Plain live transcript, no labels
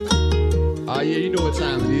Oh, yeah, you know what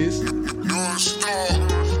time it is.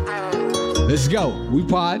 Let's go. We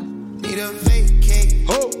pod. Need a vacate.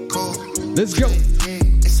 Oh, let's go.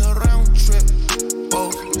 It's a round trip.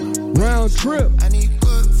 Oh, Round trip. I need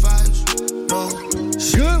good vibes. No,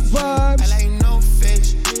 Good vibes. I like no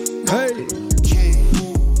fish. No, Hey,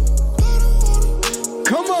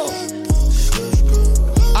 come on.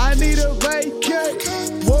 I need a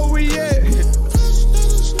vacate. Where we at?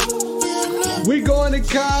 We going to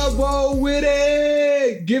Cabo with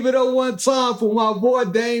it. Give it up one time for my boy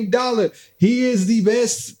Dame Dollar. He is the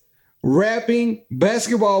best rapping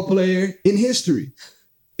basketball player in history.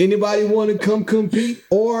 Anybody want to come compete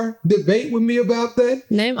or debate with me about that?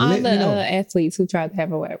 Name all Let the me know. athletes who tried to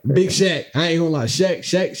have a rap career. Big Shaq. I ain't gonna lie.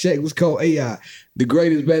 Shaq was called AI, the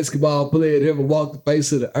greatest basketball player that ever walked the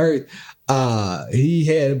face of the earth. He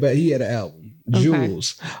had an album. Okay.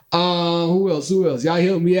 Jules. Who else? Y'all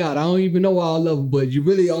help me out. I don't even know all of them, but you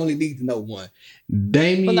really only need to know one.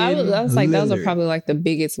 Damian. Well, I was like, those are Lillard. probably like the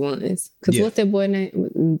biggest ones. Because Yeah. what's that boy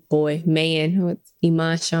name? Man.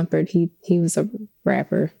 Iman Shumpert. He was a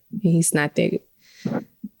rapper. He's not that.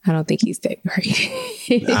 I don't think he's that great.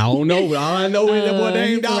 I don't know, but all I know is that boy Dame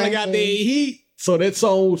he's Dollar got rapping. the heat. So that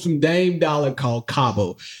song was from Dame Dollar called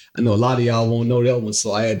Cabo. I know a lot of y'all won't know that one,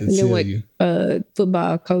 so I had to And then tell what? you.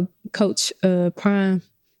 Football coach Prime.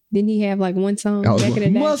 Didn't he have like one song I was back in the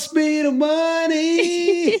like, day? must be the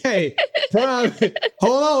money. Hey, Prime,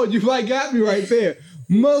 hold on. You might got me right there.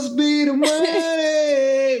 Must be the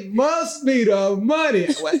money. Must be the money.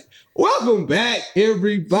 Welcome back,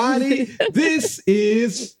 everybody. This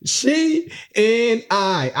is She and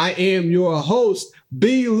I. I am your host,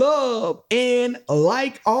 Beloved. And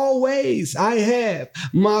like always, I have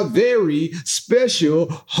my very special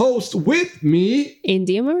host with me,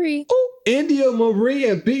 India Marie. India Marie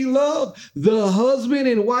and Beloved, the husband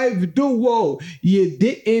and wife duo you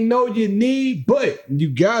didn't know you need, but you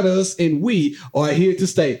got us and we are here to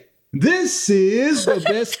stay. This is the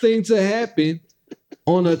best thing to happen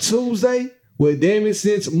on a Tuesday with Damn It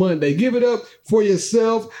Since Monday. Give it up for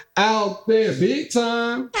yourself out there. Big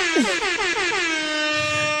time.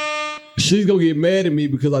 She's going to get mad at me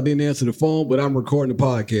because I didn't answer the phone, but I'm recording the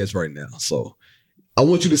podcast right now. So I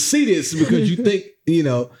want you to see this because you think,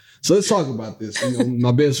 so let's talk about this.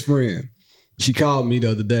 My best friend, she called me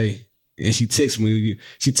the other day and she texted me.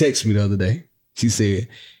 She texted me the other day. She said,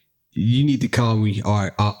 you need to call me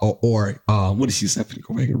or what did she say? I'm finna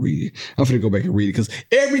go back and read it. Because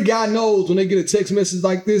every guy knows when they get a text message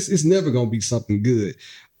like this, it's never going to be something good.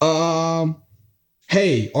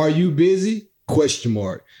 Hey, are you busy? ?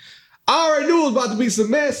 I already knew it was about to be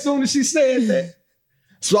some mess as soon as she said that.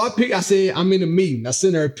 So I said, I'm in a meeting. I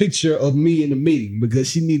sent her a picture of me in the meeting because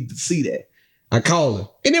she needed to see that. I called her.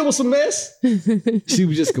 And it was a mess. She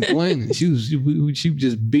was just complaining. She was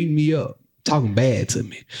just beating me up, talking bad to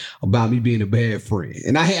me about me being a bad friend.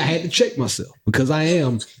 And I had to check myself because I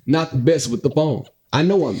am not the best with the phone. I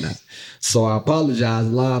know I'm not. So I apologize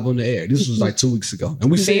live on the air. This was like 2 weeks ago.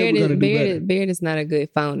 And we said we're going to do better. Baird is not a good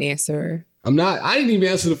phone answerer. I'm not. I didn't even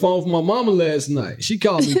answer the phone for my mama last night. She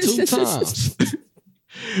called me 2 times.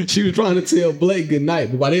 She was trying to tell Blake good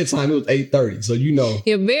night, but by that time it was 8:30. So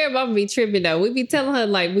Yeah, Baird mama be tripping though. We be telling her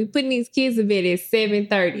like we putting these kids to bed at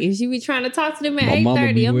 7:30, and she be trying to talk to them at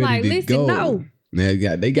 8:30. I'm like, listen, no, they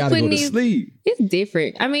got to go to sleep. It's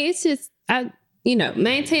different. I mean, it's just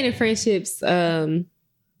maintaining friendships.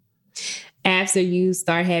 After you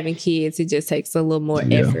start having kids, it just takes a little more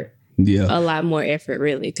effort. Yeah. A lot more effort,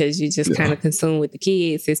 really, because you just kind of consumed with the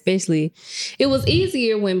kids. Especially, it was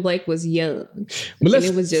easier when Blake was young, and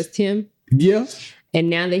it was just him. Yeah. And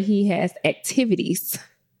now that he has activities,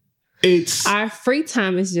 our free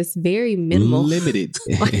time is just very minimal, limited.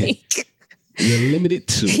 Like, you're limited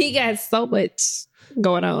to. He got so much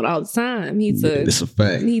going on all the time. It's a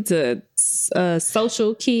fact. He's a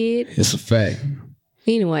social kid. It's a fact.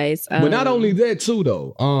 Anyways, but not only that too,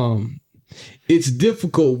 though. It's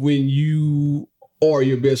difficult when you or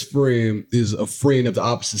your best friend is a friend of the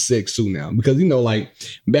opposite sex too now. Because, like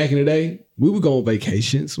back in the day, we would go on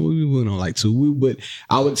vacations. We went on like 2. But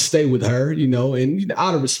I would stay with her, and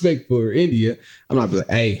out of respect for India, I'm not like,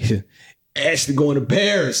 hey, Ashley going to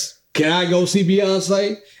Paris. Can I go see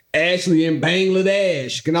Beyonce? Ashley in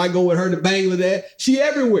Bangladesh. Can I go with her to Bangladesh? She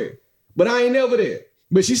everywhere. But I ain't never there.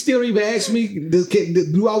 But she still even asked me,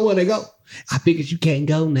 do I want to go? I figured you can't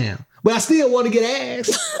go now. But I still want to get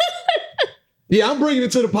asked. Yeah, I'm bringing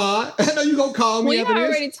it to the pod. I know you going to call me after this. We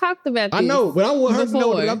already talked about this. I know, but I want her to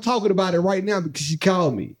know that I'm talking about it right now because she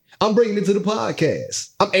called me. I'm bringing it to the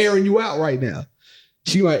podcast. I'm airing you out right now.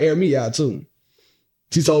 She might air me out too.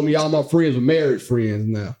 She told me all my friends were married friends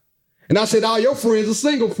now. And I said, all your friends are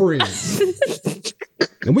single friends.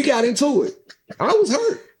 And we got into it. I was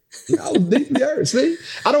hurt. I was deeply hurt. See?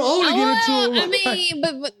 I don't only get into it. I mean,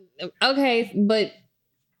 but okay, but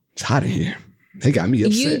it's hot in here. They got me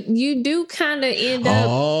upset. You do kind of end up.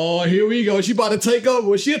 Oh, here we go. She about to take up.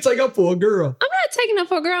 Well, she'll take up for a girl. I'm not taking up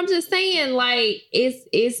for a girl. I'm just saying, like,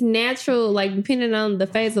 it's natural, like, depending on the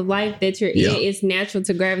phase of life that you're in, it's natural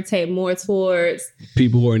to gravitate more towards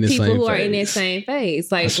people who are in that same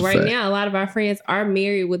phase. Like, right now, a lot of our friends are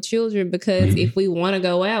married with children because if we want to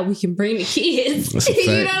go out, we can bring the kids. You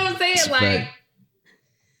know what I'm saying? Like,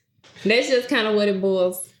 that's just kind of what it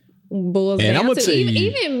boils and down to.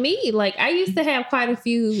 Even me, like, I used to have quite a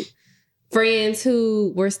few friends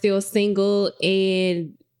who were still single,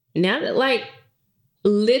 and now that, like,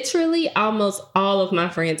 literally almost all of my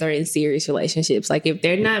friends are in serious relationships. Like, if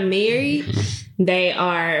they're not married, they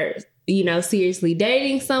are, you know, seriously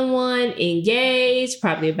dating someone, engaged,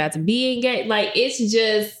 probably about to be engaged. Like, it's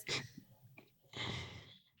just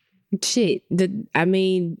shit. The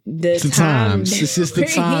times. It's just the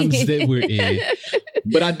times that we're in.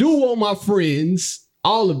 But I do want my friends,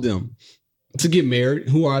 all of them, to get married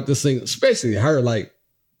who are at the single, especially her. Like,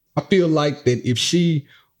 I feel like that if she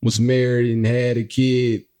was married and had a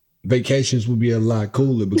kid, vacations would be a lot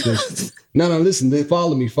cooler because no, listen, they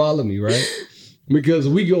follow me, right? Because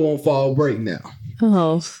we go on fall break now.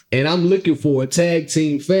 Oh. And I'm looking for a tag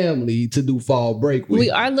team family to do fall break with.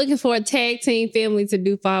 We are looking for a tag team family to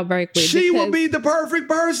do fall break with. She would be the perfect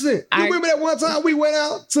person. You remember that one time we went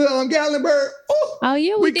out to Gatlinburg? Oh,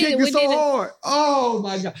 yeah, we did. Kicked it so hard. Oh,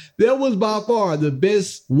 my God. That was by far the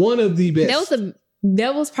best, one of the best.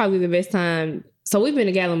 That was probably the best time. So we've been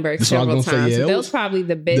to Gatlinburg several times. That was probably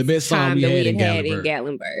the best time that we had in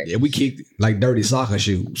Gatlinburg. Yeah, we kicked like dirty soccer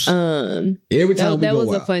shoes. Every time that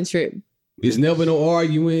was a fun trip. It's never no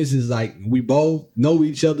arguments. It's like we both know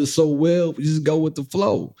each other so well. We just go with the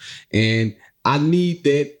flow. And I need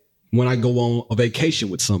that when I go on a vacation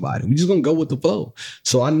with somebody. We just gonna go with the flow.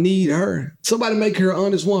 So I need her. Somebody make her an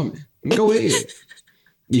honest woman. Go ahead.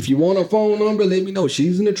 If you want a phone number, let me know.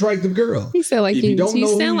 She's an attractive girl. You sound like you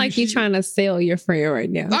sound like you're trying to sell your friend right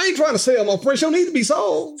now. I ain't trying to sell my friend. She don't need to be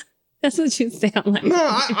sold. That's what you sound like. No,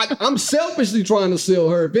 I'm selfishly trying to sell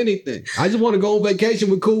her, if anything. I just want to go on vacation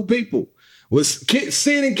with cool people. With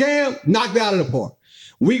Sid and Cam, knocked out of the park.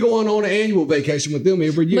 We going on an annual vacation with them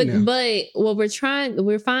every year now. But what we're trying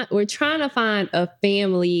to find a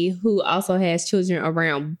family who also has children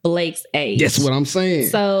around Blake's age. That's what I'm saying.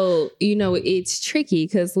 So, you know, it's tricky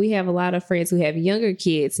because we have a lot of friends who have younger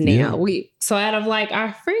kids now. Yeah. So out of like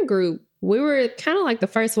our friend group, we were kind of like the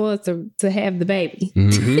first ones to have the baby.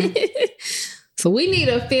 Mm-hmm. So we need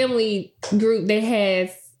a family group that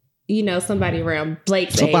has, you know, somebody around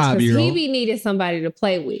Blake's age. Because he be needing somebody to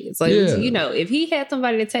play with. So, you know, if he had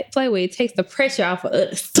somebody to play with, it takes the pressure off of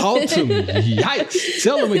us. Talk to me. Yikes.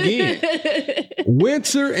 Tell him again.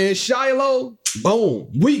 Winter and Shiloh,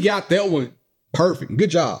 boom. We got that one. Perfect.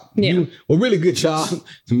 Good job. Yeah. Really good job.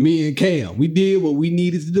 Me and Cam. We did what we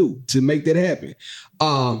needed to do to make that happen.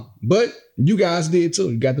 But you guys did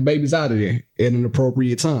too. You got the babies out of there at an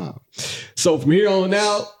appropriate time. So from here on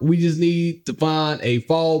out, we just need to find a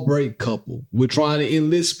fall break couple. We're trying to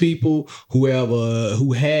enlist people who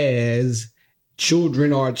has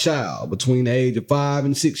children or a child between the age of 5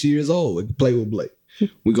 and 6 years old that can play with Blake.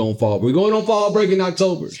 We're going on fall break in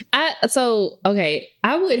October. I would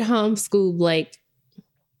homeschool Blake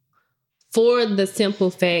for the simple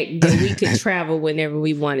fact that we could travel whenever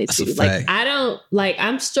we wanted to. Like,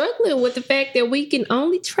 I'm struggling with the fact that we can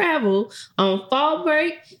only travel on fall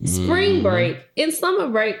break, spring break, and summer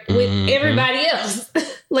break with everybody else.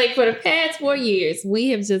 Like, for the past 4 years, we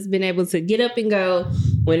have just been able to get up and go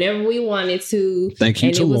whenever we wanted to. Thank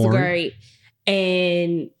you to Lauren. And it was great.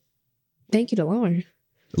 And thank you to Lauren.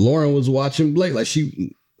 Lauren was watching Blake. Like,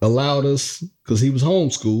 she allowed us, because he was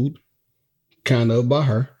homeschooled, kind of by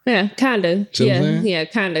her. Yeah, kind of. Yeah,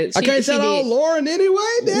 kind of. I can't shout out Lauren anyway.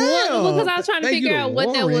 Damn. Well, because I was trying to figure out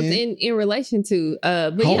what that was in relation to.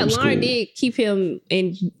 But yeah, Lauren did keep him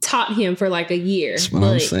and taught him for like a year. That's what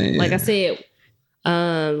I'm saying. Like I said,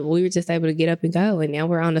 we were just able to get up and go, and now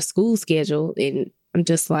we're on a school schedule, and I'm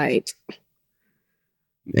just like.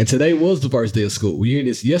 And today was the first day of school. We hear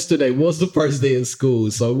this. Yesterday was the first day of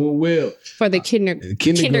school. So we'll for the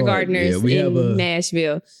kindergartners in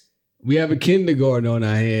Nashville. We have a kindergarten on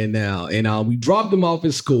our hand now. And we dropped them off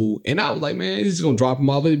at school. And I was like, man, this is going to drop them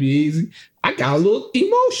off. It'll be easy. I got a little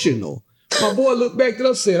emotional. My boy looked back at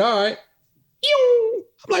us and said, all right.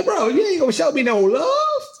 I'm like, bro, you ain't going to show me no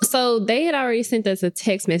love. So they had already sent us a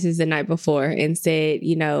text message the night before and said,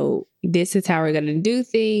 you know, this is how we're going to do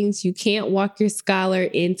things. You can't walk your scholar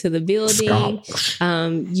into the building.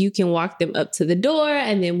 You can walk them up to the door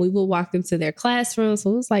and then we will walk them to their classroom.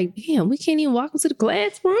 So it was like, damn, we can't even walk them to the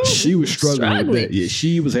classroom. She was struggling with that. Yeah,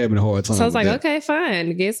 she was having a hard time. So I was like, okay, fine.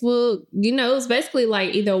 I guess we'll, you know, it's basically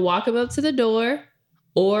like either walk them up to the door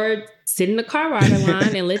or sit in the car rider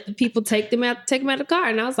line and let the people take them out of the car.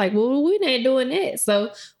 And I was like, well, we ain't doing that.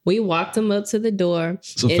 So we walked them up to the door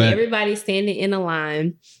and everybody's standing in a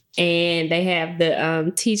line and they have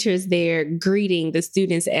the teachers there greeting the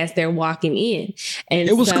students as they're walking in. And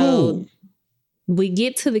it was cool. We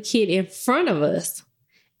get to the kid in front of us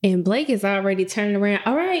and Blake is already turning around.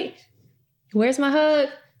 All right, where's my hug?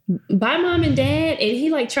 Bye, mom and dad. And he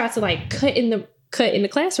like tries to like cut in the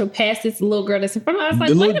classroom past this little girl that's in front of us.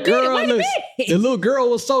 I was like, wait a minute. The little girl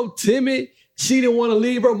was so timid. She didn't want to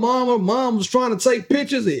leave her mom. Her mom was trying to take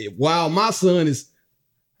pictures. Wow, my son is,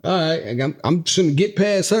 all right, I'm trying to get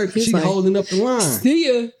past her because she's like, holding up the line. See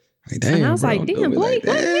ya. Like, damn, and I was bro, like, damn, Blake,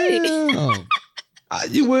 wait a minute.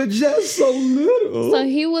 You were just so little. So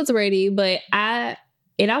he was ready, but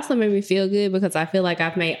it also made me feel good because I feel like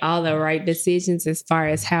I've made all the right decisions as far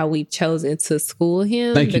as how we've chosen to school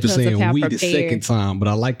him. Thank you for saying we the second time, but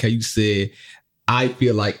I like how you said, I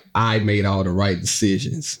feel like I made all the right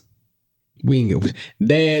decisions.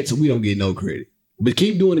 Dads, we don't get no credit, but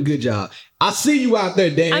keep doing a good job. I see you out there,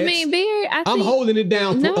 Dad. I mean, Barry, I'm holding it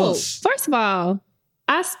down for us. First of all,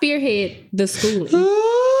 I spearhead the schooling.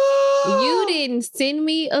 You didn't send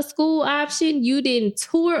me a school option. You didn't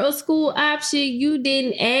tour a school option. You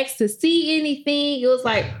didn't ask to see anything. It was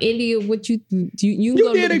like, India, what you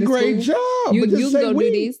go did a great job. You can go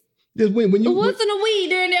do this. Just when it wasn't a we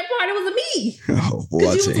during that part. It was a me. Oh, boy.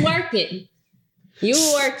 Because you was working. You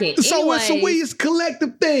were working. So anyway, it's a we. It's a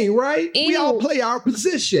collective thing, right? We all play our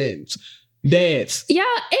positions. Dads. Y'all,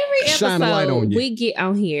 every episode we get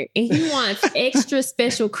on here and he wants extra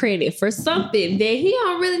special credit for something that he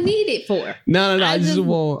don't really need it for. No. I just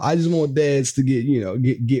want dads to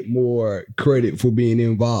get more credit for being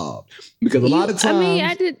involved. Because a lot of times.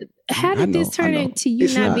 How did this turn into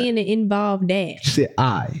you not being an involved dad? She said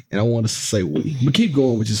I, and I want us to say we. But keep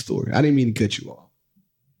going with your story. I didn't mean to cut you off.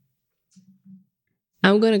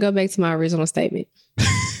 I'm going to go back to my original statement.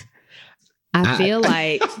 I feel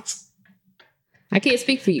like I can't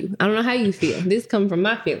speak for you. I don't know how you feel. This comes from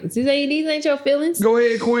my feelings. These ain't your feelings. Go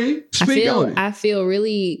ahead, Queen. Speak on it. I feel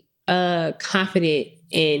really confident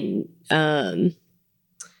in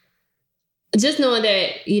just knowing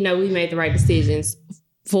that, we made the right decisions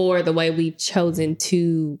for the way we've chosen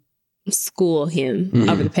to school him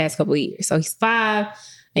over the past couple of years. So he's 5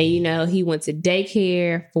 and, he went to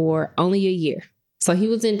daycare for only a year. So he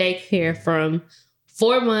was in daycare from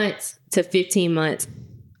 4 months to 15 months.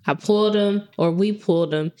 We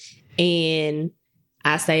pulled him, and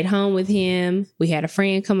I stayed home with him. We had a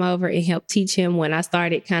friend come over and help teach him when I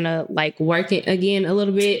started kind of like working again a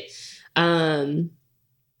little bit. And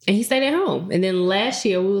he stayed at home. And then last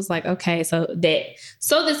year we was like, okay, so the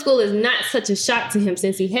school is not such a shock to him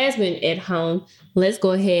since he has been at home. Let's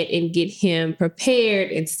go ahead and get him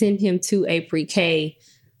prepared and send him to a pre-K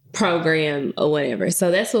program or whatever.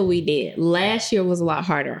 So that's what we did. Last year was a lot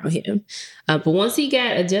harder on him. But once he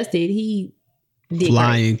got adjusted, he did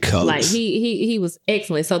flying colors. Like he was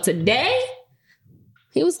excellent. So today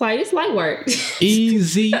he was like, it's light work.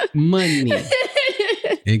 Easy money.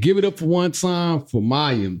 And give it up for one time for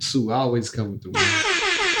Mayhem too. Always coming through.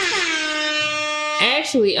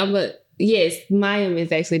 Actually, yes, Mayhem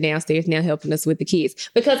is actually downstairs now helping us with the kids.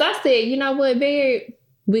 Because I said, you know what, Barry,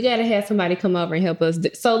 we got to have somebody come over and help us.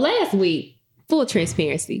 So last week, full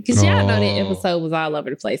transparency, because y'all know that episode was all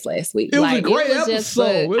over the place last week. It was a great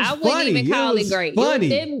episode. I wouldn't even call it great.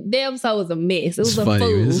 That episode was a mess. It was a funny.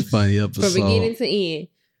 fool. It was a funny episode. From beginning to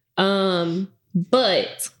end.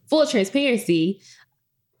 But full transparency,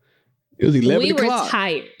 it was 11 we o'clock. Were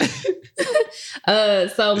tired.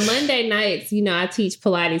 So Monday nights, I teach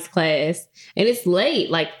Pilates class and it's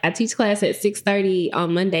late. Like I teach class at 6:30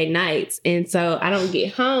 on Monday nights. And so I don't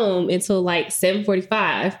get home until like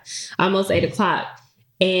 7:45, almost 8 o'clock.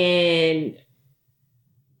 And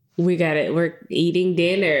we're eating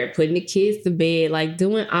dinner, putting the kids to bed, like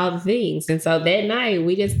doing all the things. And so that night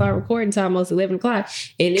we didn't start recording until almost 11 o'clock.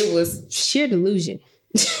 And it was sheer delusion.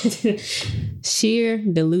 Sheer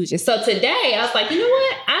delusion. So today I was like, you know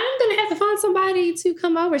what? I'm going to have to find somebody to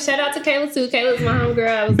come over. Shout out to Kayla too. Kayla's my homegirl.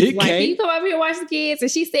 I was Big like, K. can you come over here and watch the kids?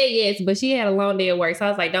 And she said yes, but she had a long day at work. So I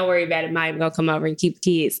was like, don't worry about it. I'm going to come over and keep the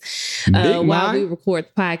kids while we record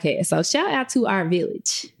the podcast. So shout out to our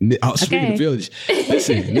village. Speaking of village,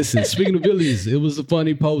 listen. Speaking of villages, it was a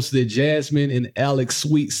funny post that Jasmine and Alex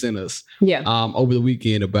Sweet sent us. Yeah. Over the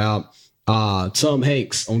weekend about Tom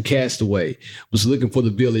Hanks on Castaway was looking for the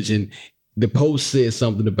village, and the post said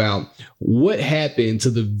something about what happened to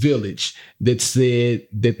the village that said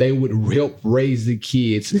that they would help raise the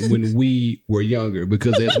kids when we were younger.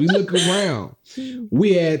 Because as we look around,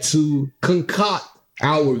 we had to concoct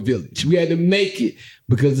our village. We had to make it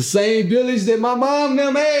because the same village that my mom and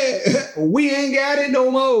them had, we ain't got it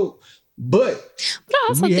no more. But I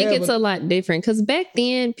also think it's a lot different because back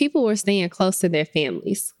then people were staying close to their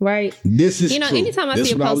families, right? This is true. Anytime I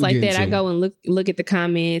see a post like that, I go and look at the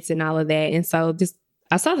comments and all of that. And so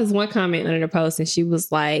I saw this one comment under the post, and she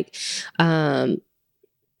was like,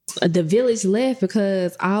 the village left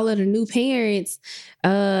because all of the new parents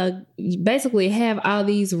basically have all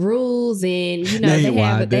these rules, and they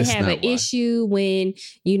have an issue when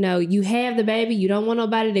you have the baby, you don't want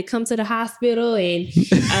nobody to come to the hospital, and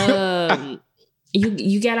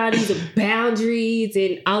you got all these boundaries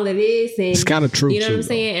and all of this, and it's kind of true. You know what I'm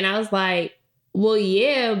saying? And I was like, well,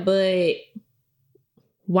 yeah, but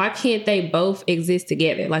why can't they both exist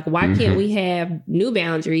together? Like, why can't we have new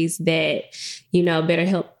boundaries that better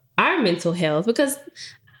help our mental health? Because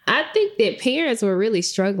I think that parents were really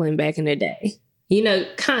struggling back in the day,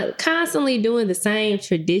 constantly doing the same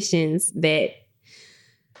traditions that,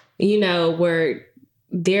 were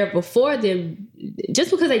there before them.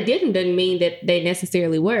 Just because they didn't doesn't mean that they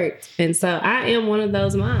necessarily worked. And so I am one of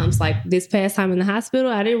those moms. Like this past time in the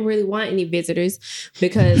hospital, I didn't really want any visitors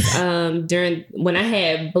because when I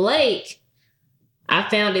had Blake, I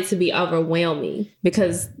found it to be overwhelming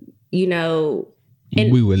because,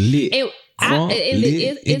 and we were lit.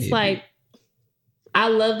 It's like, I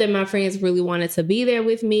love that my friends really wanted to be there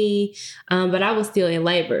with me, but I was still in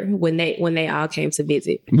labor when they all came to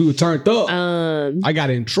visit. We were turned up. I got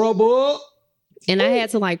in trouble, and I had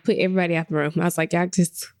to put everybody out the room. I was like, I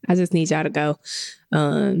just need y'all to go,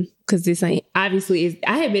 because this ain't obviously.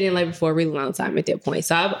 I had been in labor for a really long time at that point,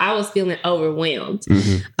 so I was feeling overwhelmed.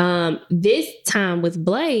 This time with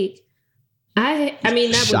Blake.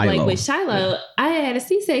 With Shiloh, I had a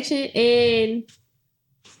C-section, and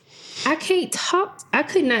I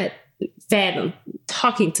could not fathom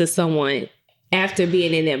talking to someone after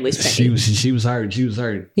being in that much pain. She was hurt.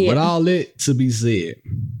 Yeah. But all that to be said,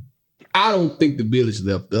 I don't think the village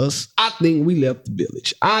left us. I think we left the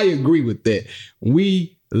village. I agree with that.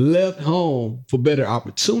 We left home for better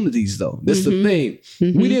opportunities, though. That's the thing.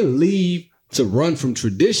 We didn't leave to run from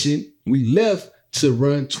tradition. We left to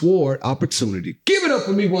run toward opportunity. Give it up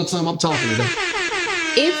for me one time. I'm talking to them.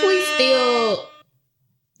 If we still...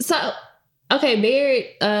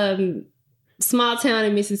 Barrett, small town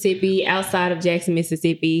in Mississippi, outside of Jackson,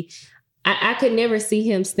 Mississippi. I could never see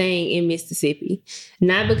him staying in Mississippi.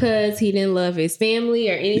 Not because he didn't love his family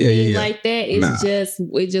or anything like that. It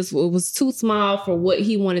was too small for what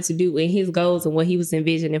he wanted to do and his goals and what he was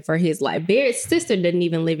envisioning for his life. Barrett's sister doesn't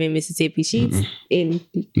even live in Mississippi. She's in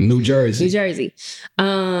New Jersey. You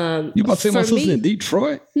about to say my sister in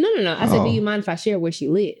Detroit? No. I said, do you mind if I share where she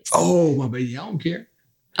lives? Oh, my baby, I don't care.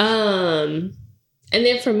 And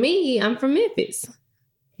then for me, I'm from Memphis.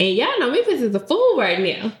 And y'all know Memphis is a fool right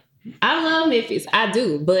now. I love Memphis. I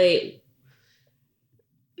do. But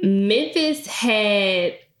Memphis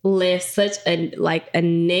had left such a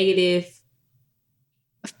negative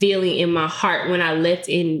feeling in my heart when I left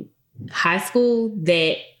in high school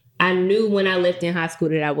that I knew when I left in high school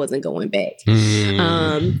that I wasn't going back.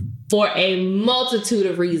 For a multitude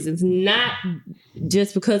of reasons, not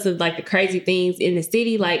just because of the crazy things in the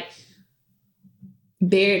city.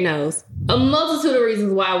 Barrett knows a multitude of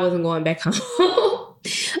reasons why I wasn't going back home.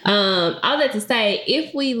 All that to say,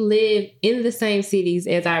 if we lived in the same cities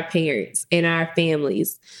as our parents and our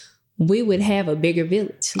families, we would have a bigger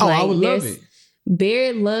village. I would love it.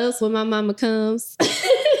 Barrett loves when my mama comes.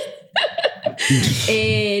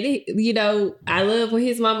 And, I love when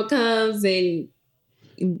his mama comes. And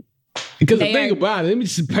because the thing about it, let me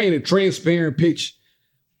just paint a transparent picture.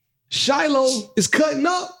 Shiloh is cutting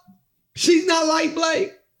up. She's not like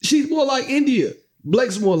Blake. She's more like India.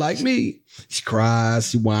 Blake's more like me. She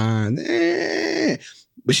cries, she whines,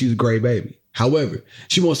 but she's a great baby. However,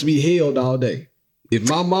 she wants to be held all day. If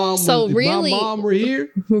my mom were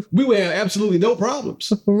here, we would have absolutely no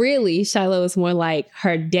problems. Really, Shiloh is more like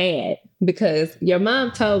her dad, because your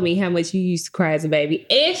mom told me how much you used to cry as a baby.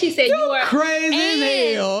 And she said you were crazy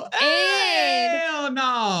as hell. Hell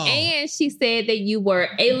no. And she said that you were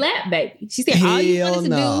a lap baby. She said all you wanted to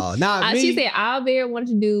do. Not me. She said all Barry wanted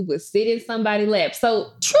to do was sit in somebody's lap.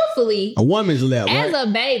 So truthfully, a woman's lap, as right?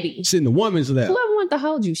 a baby, sit in the woman's lap. Whoever wanted to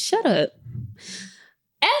hold you, shut up.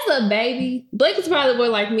 As a baby, Blake is probably more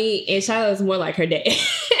like me, and Charlotte's more like her dad.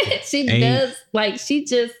 She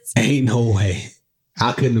just ain't no way.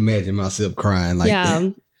 I couldn't imagine myself crying like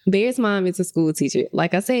that. Bear's mom is a school teacher.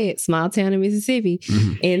 Like I said, small town in Mississippi.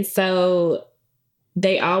 Mm-hmm. And so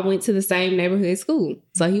they all went to the same neighborhood school.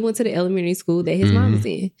 So he went to the elementary school that his mom was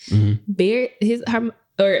in. Mm-hmm.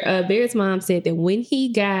 Bear's mom said that when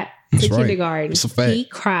he got to kindergarten, he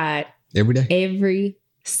cried every day. Every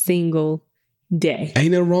single day.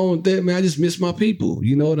 Ain't nothing wrong with that, man. I just miss my people.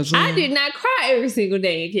 You know what I'm saying? I did not cry every single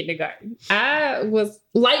day in kindergarten. I was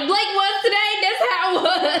like Blake was today. That's how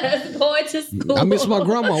I was going to school. I miss my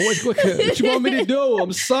grandma. What you want me to do?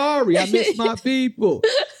 I'm sorry. I miss my people.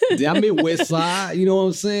 I'm in West Side. You know what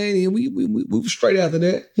I'm saying? And we were straight after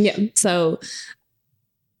that. Yeah. So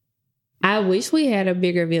I wish we had a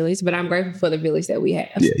bigger village, but I'm grateful for the village that we have.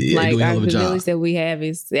 Yeah, like the village that we have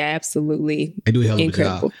is absolutely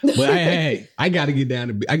incredible. But hey, I got to get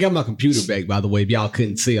down. I got my computer back, by the way. If y'all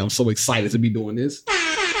couldn't see, I'm so excited to be doing this.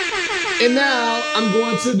 And now I'm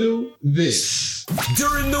going to do this.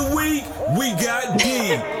 During the week, we got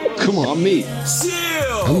deep. Come on, I'm me.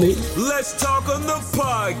 Chill. I'm me. Let's talk on the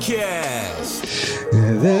podcast.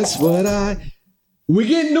 Yeah, that's what we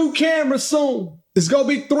get new cameras soon. It's going to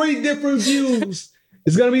be 3 different views.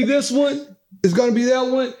 It's going to be this one, it's going to be that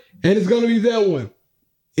one, and it's going to be that one.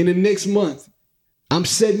 In the next month, I'm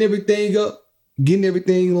setting everything up, getting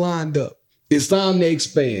everything lined up. It's time to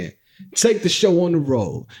expand. Take the show on the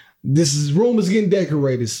road. This room is getting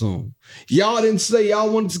decorated soon. Y'all didn't say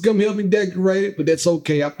y'all wanted to come help me decorate it, but that's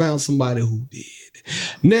okay. I found somebody who did.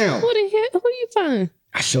 Now, who you find?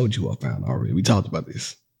 I showed you I found already. We talked about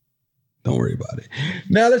this. Don't worry about it.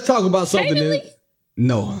 Now let's talk about something that...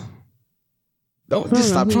 No. Don't just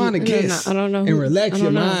stop trying to guess. I don't know. And relax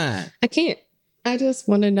your mind. I can't. I just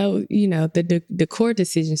want to know, the core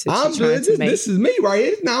decisions that you're trying to make. This is me right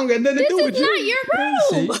here. Now I don't got nothing to do with you. This is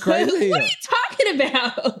not your room. Crazy. What are you talking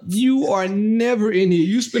about? You are never in here.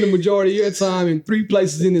 You spend the majority of your time in 3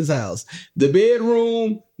 places in this house. The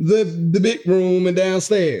bedroom, the big room, and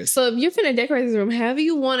downstairs. So if you're finna decorate this room however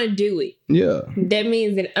you want to do it. Yeah. That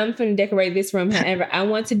means that I'm finna decorate this room however I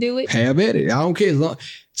want to do it. Have at it. I don't care.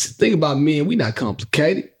 Think about men. We not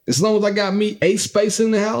complicated. As long as I got me 8 space in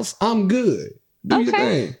the house, I'm good. Do your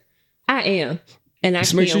thing. I am. And I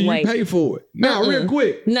just can't make sure wait. You pay for it. Now, real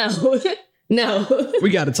quick. No. We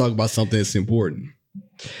got to talk about something that's important.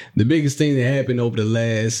 The biggest thing that happened over the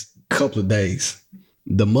last couple of days.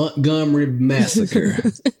 The Montgomery massacre.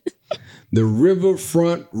 The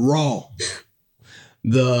Riverfront Raw.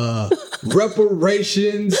 The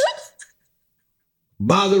reparations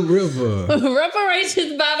by the river.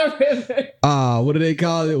 Reparations by the river. What do they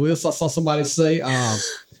call it? I saw somebody say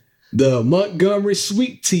the Montgomery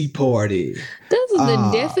Sweet Tea Party. This is the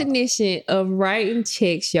definition of writing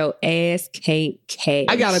checks your ass can't cash.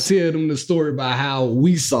 I gotta tell them the story about how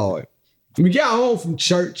we saw it. We got home from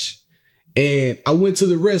church and I went to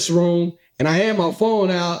the restroom and I had my phone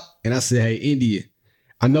out and I said, hey, India,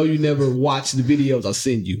 I know you never watch the videos I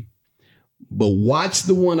send you, but watch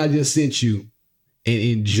the one I just sent you and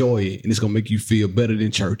enjoy it. And it's gonna make you feel better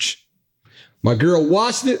than church. My girl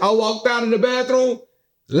watched it. I walked out in the bathroom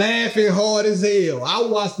laughing hard as hell. I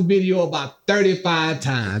watched the video about 35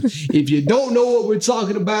 times. If you don't know what we're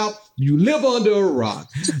talking about, you live under a rock.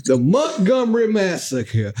 The Montgomery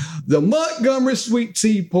Massacre, the Montgomery Sweet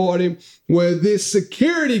Tea Party, where this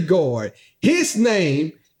security guard, his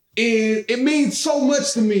name is, it means so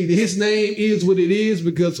much to me that his name is what it is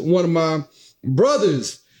because one of my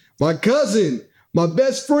brothers, my cousin, my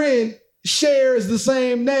best friend shares the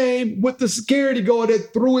same name with the security guard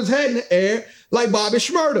that threw his head in the air like Bobby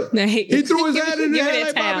Shmurda. He threw his head in the air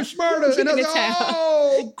like Bobby Shmurda. And I was like,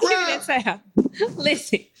 oh, crap.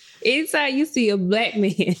 Listen, inside you see a black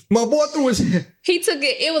man. My boy threw his head. He took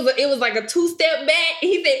it. It was like a 2-step back.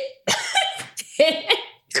 He said,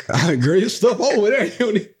 I agree. Stuff over there.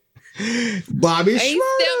 Bobby Shmurda. He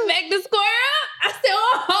stepped back to square up. I said,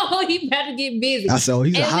 oh, he about to get busy. I said, oh,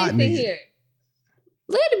 he's a hot nigga. Here.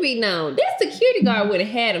 Let it be known. That security guard would have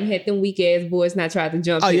had him had them weak ass boys not tried to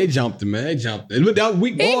jump. Oh, they jumped him, man. They jumped him. That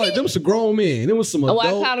weak boy. Them was some grown men. There was some adult. I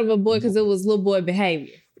called him a boy because it was little boy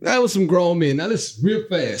behavior. That was some grown men. Now listen, real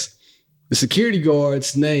fast. The security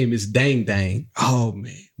guard's name is Dang Dang. Oh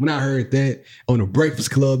man, when I heard that on the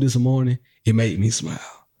Breakfast Club this morning, it made me smile.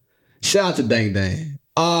 Shout out to Dang Dang.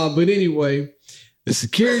 But anyway, the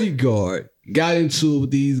security guard got into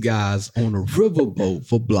with these guys on a riverboat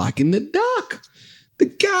for blocking the dock. The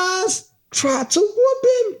guys tried to whoop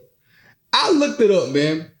him. I looked it up,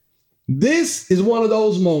 man. This is one of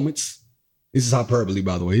those moments. This is hyperbole,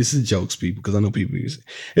 by the way. This is jokes, people, because I know people use it.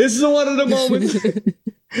 This is one of the moments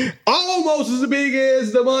almost as big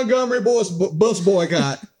as the Montgomery bus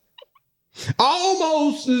boycott.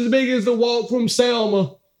 Almost as big as the walk from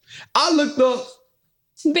Selma. I looked up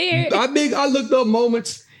I looked up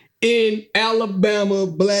moments in Alabama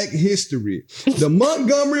Black history. The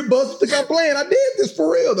Montgomery bus, I did this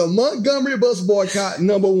for real. The Montgomery bus boycott,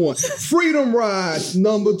 number 1. Freedom Rides,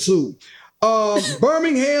 number 2.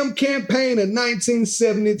 Birmingham campaign of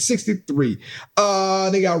 1963.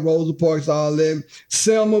 They got Rosa Parks, all that.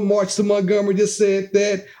 Selma March to Montgomery, just said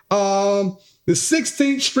that. The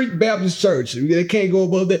 16th Street Baptist Church, they can't go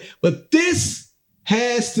above that. But this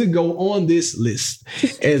has to go on this list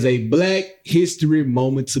as a Black history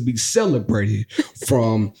moment to be celebrated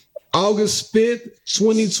from August 5th,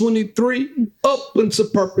 2023 up into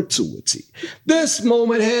perpetuity. This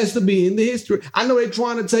moment has to be in the history. I know they're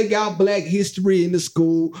trying to take out Black history in the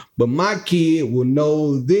school, but my kid will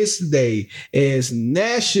know this day as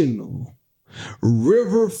National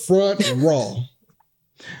Riverfront Raw.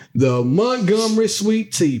 The Montgomery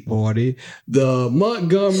Sweet Tea Party, the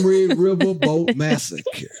Montgomery Riverboat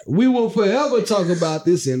Massacre. We will forever talk about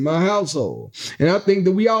this in my household. And I think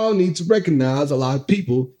that we all need to recognize a lot of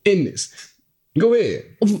people in this. Go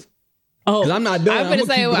ahead. Oh, I'm not done. I'm going to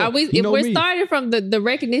say, if we're starting from the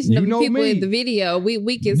recognition of the people in the video,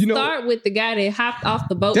 we can start with the guy that hopped off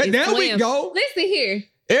the boat and there swam. we go. Listen here.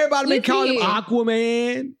 Everybody been calling him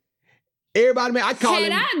Aquaman. Everybody, man, I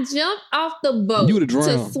jumped off the boat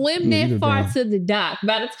to swim that far to the dock,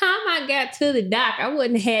 by the time I got to the dock, I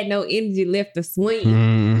wouldn't have had no energy left to swim.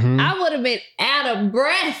 Mm-hmm. I would have been out of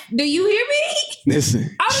breath. Do you hear me?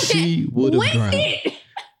 Listen, she would have drowned.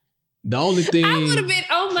 The only thing I would have been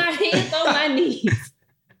on my hands, on my knees.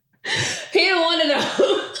 He one of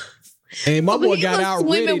those. And my boy got out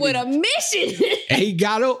swimming with a mission. And he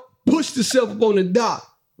got up, pushed himself up on the dock,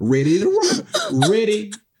 ready to run,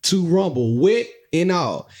 ready to rumble, wet and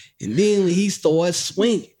all. And then when he started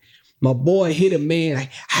swinging, my boy hit a man like,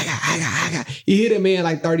 he hit a man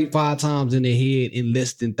like 35 times in the head in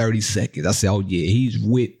less than 30 seconds. I said, oh yeah, he's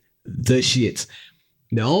with the shits.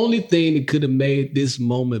 The only thing that could have made this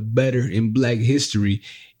moment better in Black history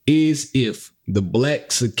is if the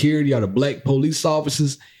Black security or the Black police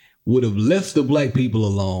officers would have left the Black people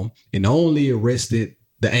alone and only arrested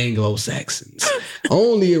the Anglo-Saxons.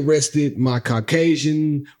 Only arrested my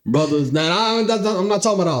Caucasian brothers. Now, I'm not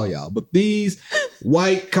talking about all y'all, but these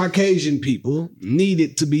white Caucasian people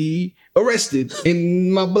needed to be arrested,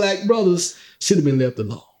 and my Black brothers should have been left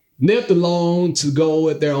alone. Left alone to go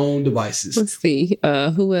at their own devices. Let's see.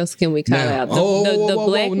 Who else can we call out? The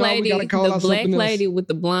black lady with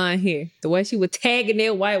the blonde hair. The way she was tagging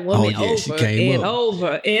that white woman over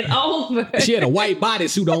and over. She had a white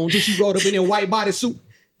bodysuit on. She rode up in that white bodysuit.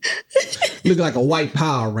 Looked like a white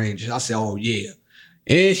Power Ranger. I said, oh yeah.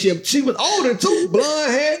 And she was older too.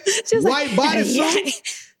 Blonde hair, white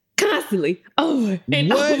bodysuit. Constantly over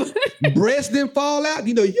and over. Breasts didn't fall out.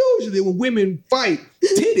 You know, usually when women fight,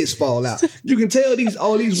 titties fall out. You can tell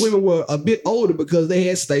all these women were a bit older because they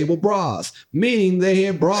had stable bras, meaning they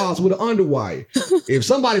had bras with an underwire. If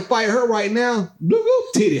somebody fight her right now,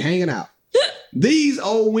 titty hanging out. These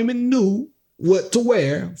old women knew what to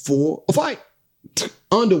wear for a fight.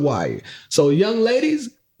 Underwire. So young ladies,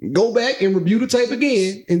 go back and review the tape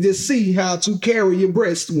again and just see how to carry your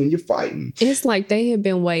breasts when you're fighting. It's like they have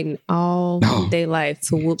been waiting all their life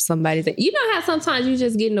to whoop somebody's ass. You know how sometimes you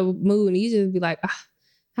just get in a mood and you just be like,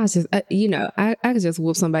 I could just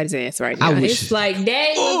whoop somebody's ass right now. It's like,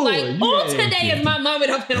 today is my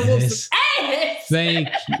moment. I'm gonna whoop some ass. Thank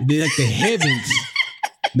you. Like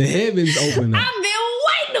the heavens open up. I've been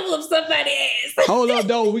waiting to whoop somebody's ass. Hold up,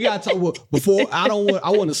 though. We gotta talk about before. I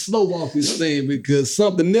want to slow off this thing because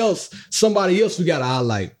somebody else we gotta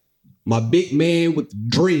highlight. My big man with the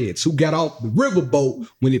dreads who got off the riverboat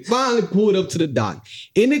when it finally pulled up to the dock.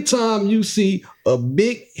 Anytime you see a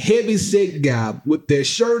big, heavy-set guy with their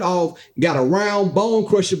shirt off, got a round bone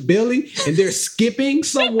crusher belly, and they're skipping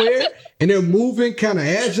somewhere, and they're moving kind of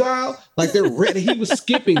agile, like they're ready. He was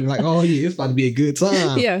skipping, like, oh yeah, it's about to be a good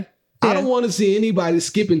time. Yeah. I don't want to see anybody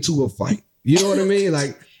skipping to a fight. You know what I mean?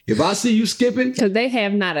 Like, if I see you skipping. Because they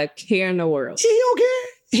have not a care in the world. He don't care.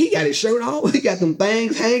 He got his shirt off. He got them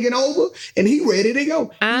things hanging over, and he ready to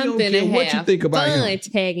go. I'm gonna have what you think about fun him.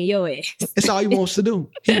 Tagging your ass. That's all he wants to do.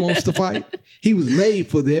 He wants to fight. He was made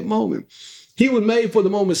for that moment. He was made for the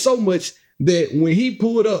moment so much that when he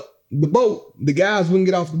pulled up the boat. The guys wouldn't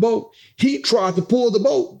get off the boat. He tried to pull the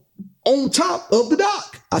boat on top of the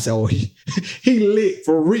dock. I said, oh, he lit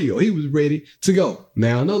for real. He was ready to go.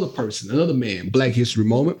 Now, another person, another man, Black History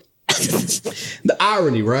moment. The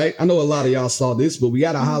irony, right? I know a lot of y'all saw this, but we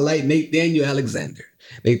got to highlight Nathaniel Alexander.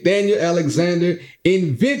 Nathaniel Alexander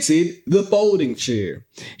invented the folding chair.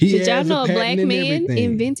 Did y'all know a black man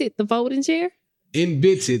invented the folding chair?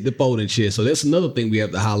 Invented the folding chair. So that's another thing we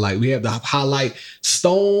have to highlight. We have to highlight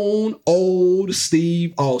Stone Old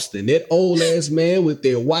Steve Austin. That old ass man with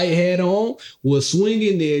their white hat on was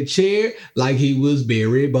swinging their chair like he was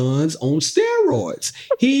Barry Bonds on steroids.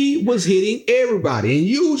 He was hitting everybody. And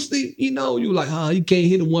usually, you like, you can't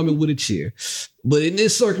hit a woman with a chair. But in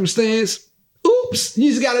this circumstance, oops, you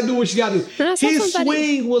just got to do what you got to do. His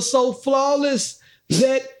swing was so flawless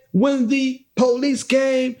that when the police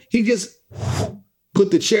came, he just put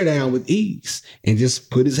the chair down with ease and just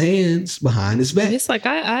put his hands behind his back. It's like,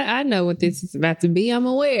 I know what this is about to be. I'm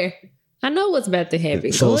aware. I know what's about to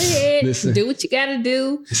happen. So, go ahead. Listen, do what you got to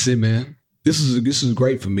do. Listen, man. This is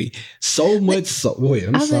great for me. So much so. Wait,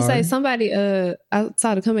 I was going to say, somebody, I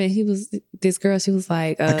saw the comment. This girl, she was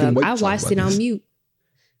like, I watched it on mute.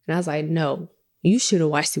 And I was like, no. You should have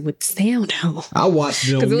watched it with the sound on. I watched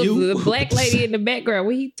it on mute. Because it was a black lady in the background.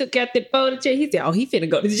 When he took out that folding chair, he said, he finna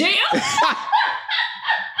go to jail.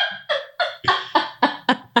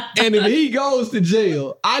 And if he goes to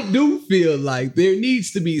jail, I do feel like there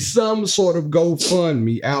needs to be some sort of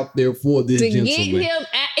GoFundMe out there for this gentleman. Get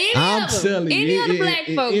him, any of the black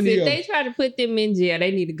folks, if they try to put them in jail,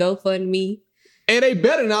 they need to GoFundMe. And they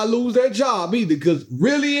better not lose their job either, because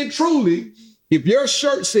really and truly, if your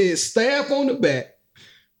shirt says staff on the back,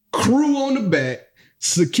 crew on the back,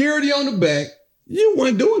 security on the back, you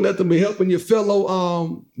weren't doing nothing but helping your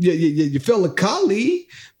fellow your fellow colleague.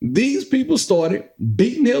 These people started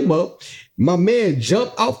beating him up. My man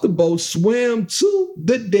jumped off the boat, swam to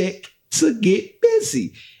the deck to get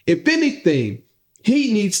busy. If anything,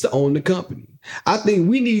 he needs to own the company. I think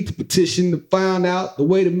we need to petition to find out the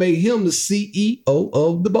way to make him the CEO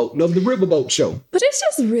of the Riverboat show. But it's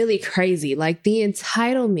just really crazy. Like the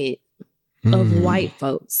entitlement of white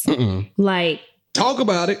folks. Like, talk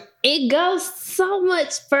about it. It goes so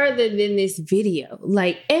much further than this video.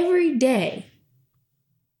 Like every day,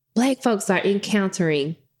 black folks are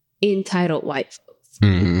encountering entitled white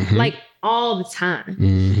folks. Like all the time.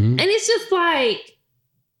 And it's just like,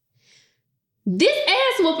 this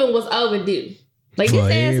ass whooping was overdue. Like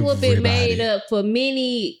this ass whooping made up for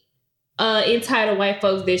many entitled white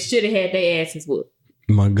folks that should have had their asses whooped.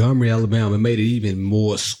 Montgomery, Alabama made it even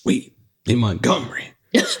more sweet in Montgomery.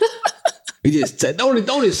 It just don't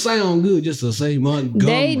it sound good just to say Montgomery?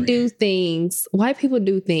 They do things. White people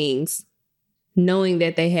do things knowing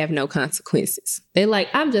that they have no consequences. They're like,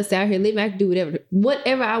 I'm just out here living. I can do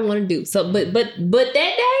whatever I want to do. So, but that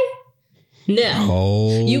day,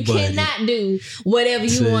 no, you cannot do whatever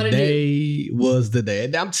you want to do. Today was the day.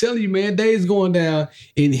 And I'm telling you, man, days going down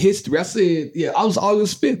in history. I said, I was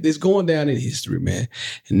August 5th. It's going down in history, man.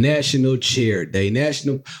 National Chair Day.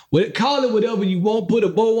 Call it whatever you want. Put a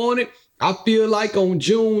bow on it. I feel like on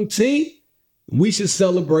Juneteenth, we should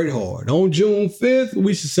celebrate hard. On June 5th,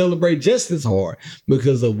 we should celebrate just as hard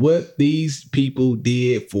because of what these people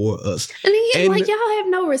did for us. And like, y'all have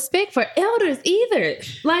no respect for elders either.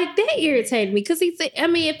 Like, that irritated me because he said, I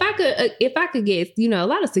mean, if I could guess, a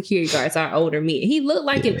lot of security guards are older men. He looked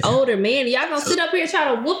like an older man. Y'all gonna sit up here and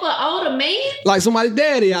try to whoop an older man? Like somebody's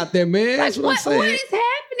daddy out there, man. That's what I'm saying. What is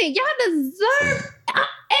happening? Y'all deserve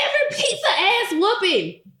every piece of ass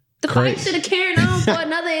whooping. The fight should have carried on for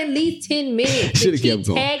another at least 10 minutes. Should have kept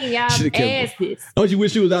going. Tagging y'all asses. Don't you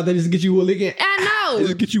wish you was out there just to get you a lick in? I know.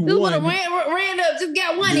 Just get you one. Ran up, just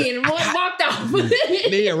got one in and walked off.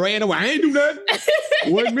 They ran away. I ain't do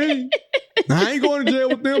nothing. Wasn't me. I ain't going to jail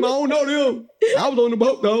with them. I don't know them. I was on the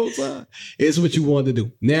boat the whole time. It's what you wanted to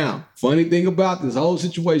do. Now, funny thing about this whole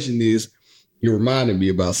situation is you reminded me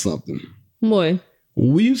about something. Boy.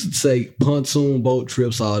 We used to take pontoon boat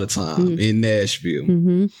trips all the time in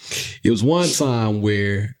Nashville. It was one time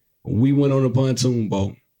where we went on a pontoon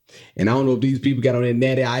boat, and I don't know if these people got on that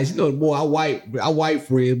natty ice. Boy, our white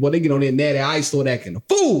friends, boy, they get on that natty ice, start acting a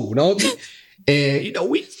fool, don't they? And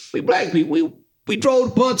we black people, we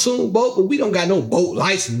drove the pontoon boat, but we don't got no boat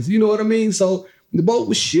license. You know what I mean? So the boat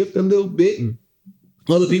was shipped a little bit, and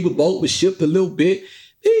other people's boat was shipped a little bit.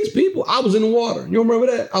 These people, I was in the water. You remember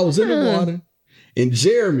that? I was in the water. And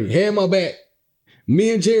Jeremy had my back.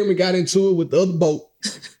 Me and Jeremy got into it with the other boat.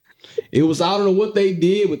 It was, I don't know what they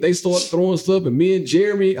did, but they started throwing stuff. And me and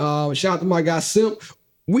Jeremy, shout out to my guy Simp,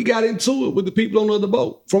 we got into it with the people on the other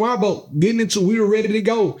boat, from our boat, we were ready to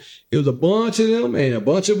go. It was a bunch of them and a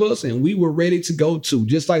bunch of us, and we were ready to go too.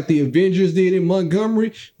 Just like the Avengers did in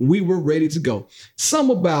Montgomery, we were ready to go. Some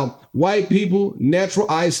about white people, natural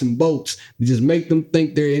ice, and boats that just make them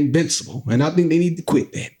think they're invincible. And I think they need to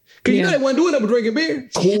quit that. Because you know they wasn't doing that but drinking beer.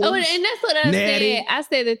 Cool. Oh, and that's what I said. I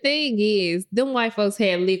said the thing is, them white folks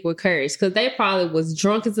had liquid courage because they probably was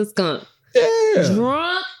drunk as a skunk. Yeah.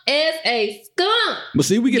 Drunk as a skunk. But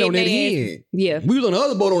see, we get on that hen. Yeah. We was on the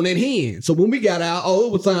other boat on that hen. So when we got out,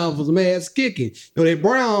 it was time for some ass kicking. You know, that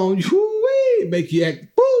brown, make you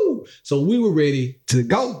act, boo. So we were ready to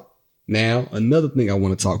go. Now, another thing I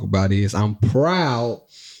want to talk about is I'm proud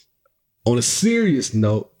on a serious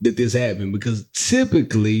note that this happened, because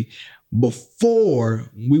typically before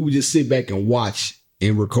we would just sit back and watch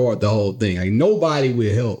and record the whole thing. Like nobody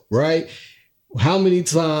would help, right? How many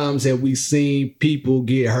times have we seen people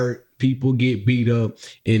get hurt, people get beat up,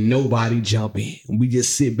 and nobody jump in? We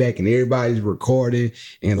just sit back and everybody's recording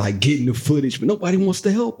and like getting the footage, but nobody wants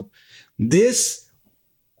to help. This,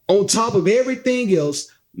 on top of everything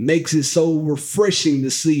else, makes it so refreshing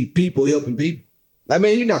to see people helping people. Like,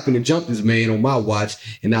 man, you're not going to jump this man on my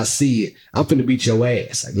watch and I see it. I'm finna beat your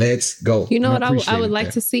ass. Like, let's go. You know what I would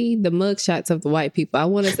like to see? The mugshots of the white people. I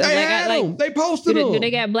want to see. They posted them. Do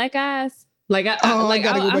they got black eyes? I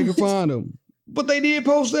gotta go back and find them. But they did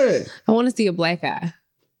post that. I want to see a black eye.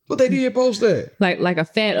 But they did post that. Like a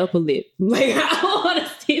fat upper lip. Like, I want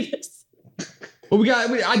to see this. Well,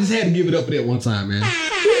 I just had to give it up for that one time, man.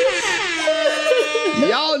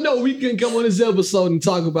 Y'all know we can come on this episode and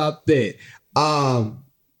talk about that.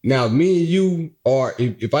 Now, me and you are,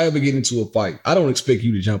 if I ever get into a fight, I don't expect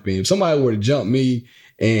you to jump in. If somebody were to jump me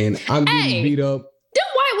and I'm getting beat up. Them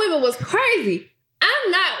white women was crazy.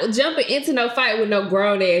 I'm not jumping into no fight with no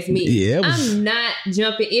grown ass me. Yeah, I'm not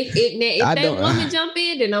jumping. If that woman jump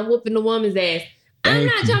in, then I'm whooping the woman's ass. I'm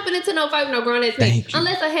not jumping into no fight with no grown ass me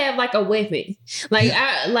unless I have like a weapon. Like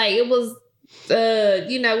it was.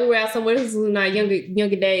 We were out somewhere. This was in our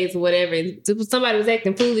younger days or whatever. And somebody was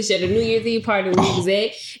acting foolish at a New Year's Eve party where he was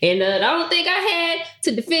at, and the only thing I had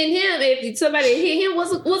to defend him if somebody hit him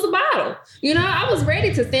was a bottle. You know, I was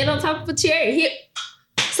ready to stand on top of a chair and hit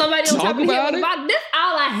somebody on top of him with a bottle. That's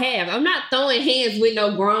all I have. I'm not throwing hands with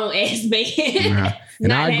no grown ass man.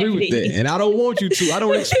 And I agree with that. And I don't want you to. I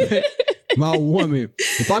don't expect my woman.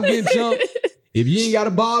 If I'm getting jumped. If you ain't got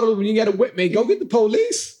a bottle, you ain't got a wet man, go get the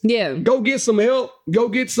police. Yeah. Go get some help. Go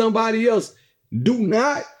get somebody else. Do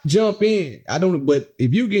not jump in. But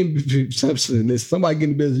if you get somebody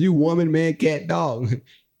getting business, you woman, man, cat, dog,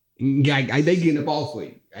 they getting up off of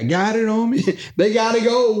you. I got it on me. They got to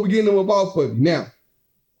go. We're getting them up off of you. Now,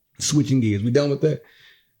 switching gears. We done with that?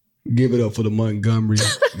 Give it up for the Montgomery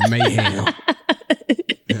Mayhem.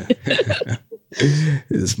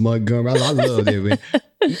 It's Montgomery. I love it, man.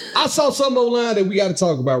 I saw something online that we got to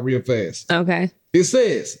talk about real fast. Okay. It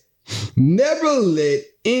says, never let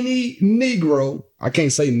any Negro, I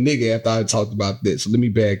can't say nigga after I talked about this, so let me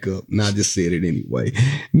back up. And I just said it anyway.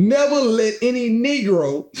 Never let any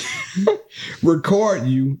Negro record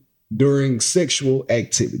you during sexual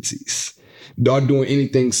activities. Or doing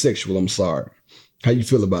anything sexual, I'm sorry. How you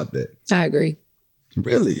feel about that? I agree.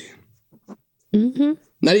 Really? Mm-hmm.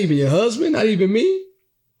 Not even your husband? Not even me?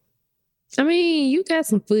 I mean, you got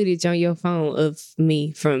some footage on your phone of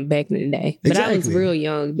me from back in the day. But exactly. I was real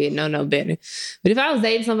young, didn't know no better. But if I was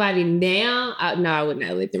dating somebody now, I would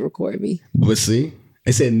not let them record me. But see,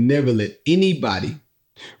 they said never let anybody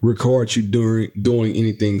record you doing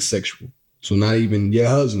anything sexual. So not even your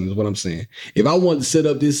husband is what I'm saying. If I wanted to set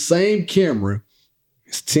up this same camera,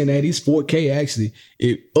 it's 1080, it's 4K actually.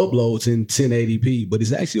 It uploads in 1080p, but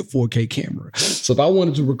it's actually a 4K camera. So if I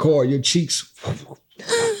wanted to record your cheeks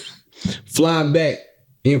flying back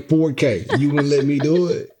in 4K, you wouldn't let me do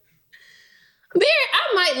it? Bear,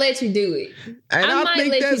 I might let you do it. And I might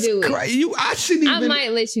think that's crazy. I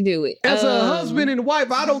might let you do it. As a husband and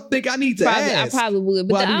wife, I don't think I need to ask. I probably would.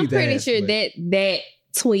 But I'm pretty sure that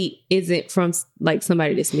tweet isn't from like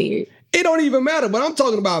somebody that's married. It don't even matter, but I'm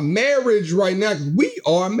talking about marriage right now because we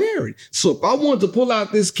are married. So if I wanted to pull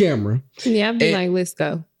out this camera. Yeah, I'd be like, let's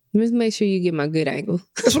go. Let's make sure you get my good angle.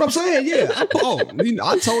 That's what I'm saying, yeah. I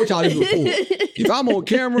told y'all this before. If I'm on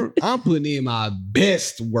camera, I'm putting in my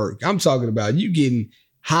best work. I'm talking about you getting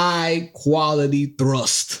high quality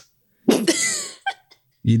thrust.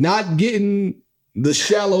 You're not getting the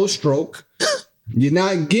shallow stroke. You're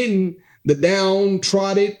not getting the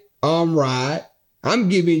downtrodden ride. I'm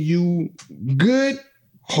giving you good,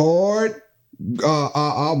 hard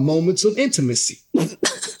moments of intimacy.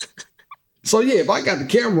 So yeah, if I got the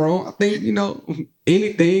camera on, I think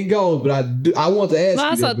anything goes. But I want to ask. I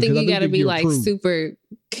also think you got to be like approved. super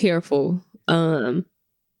careful,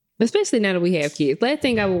 especially now that we have kids. Last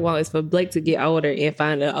thing I would want is for Blake to get older and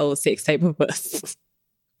find an old sex tape of us.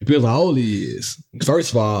 Depends how old he is.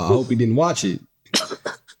 First of all, I hope he didn't watch it.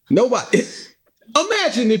 Nobody.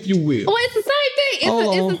 Imagine if you will. Well, it's the same thing.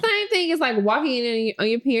 It's the same thing. It's like walking in on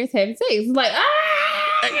your parents having sex. It's like,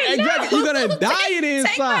 exactly. You're gonna die it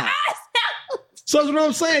inside. So that's what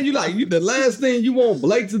I'm saying. The last thing you want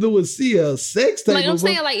Blake to do is see a sex tape. Like I'm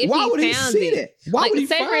saying, like if why he would he found see it, that? Why would he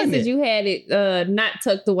say for find instance it? you had it not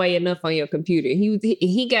tucked away enough on your computer.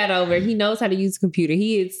 He got over. He knows how to use the computer.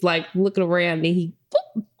 He is like looking around and he.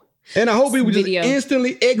 And I hope he would just Video.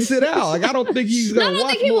 instantly exit out. Like I don't think he's gonna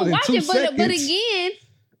watch more than 2 seconds. But again,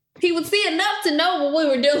 he would see enough to know what we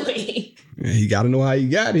were doing. He got to know how he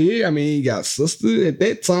got here. I mean, he got sister at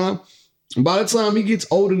that time. By the time he gets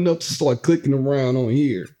old enough to start clicking around on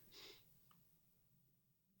here,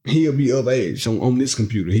 he'll be of age on this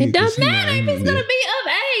computer. It doesn't matter if he's gonna be of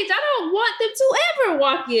age. I don't want them to ever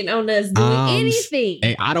walk in on us doing anything.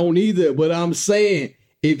 Hey, I don't either. But I'm saying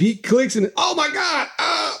if he clicks and oh my God,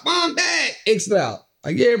 mom, dad, exit out.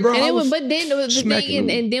 Like yeah, bro. But then the thing,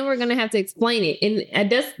 and then we're gonna have to explain it, and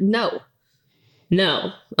that's no.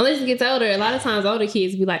 Unless he gets older, a lot of times older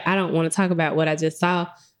kids be like, I don't want to talk about what I just saw.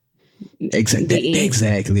 Exactly.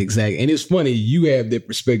 And it's funny you have that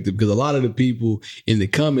perspective because a lot of the people in the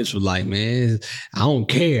comments were like, man, I don't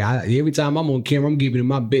care. Every time I'm on camera, I'm giving it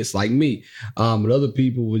my best, like me. But other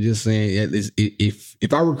people were just saying,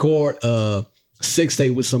 if I record a sex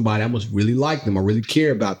tape with somebody, I must really like them. I really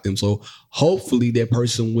care about them. So hopefully that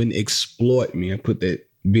person wouldn't exploit me and put that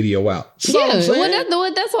video out. That's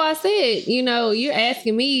why I said, you're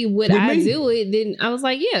asking me would I do it? Then I was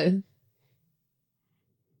like, yeah.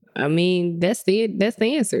 I mean, that's the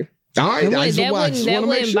answer. All right,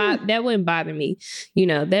 that wouldn't bother me.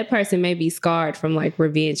 That person may be scarred from like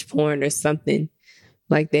revenge porn or something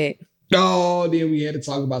like that. Oh, then we had to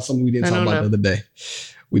talk about something we didn't talk about the other day.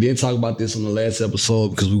 We didn't talk about this on the last episode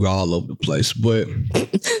because we were all over the place. But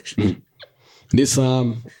this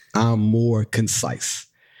time, I'm more concise.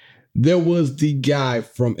 There was the guy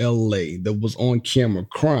from LA that was on camera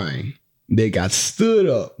crying. They got stood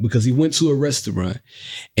up because he went to a restaurant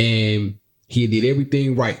and he did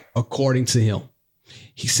everything right, according to him.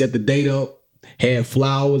 He set the date up, had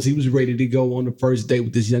flowers. He was ready to go on the first date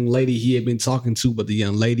with this young lady he had been talking to, but the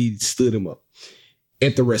young lady stood him up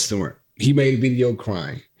at the restaurant. He made a video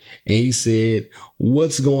crying and he said,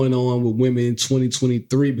 what's going on with women in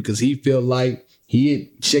 2023? Because he felt like he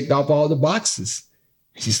had checked off all the boxes.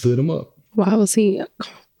 She stood him up. Why was he?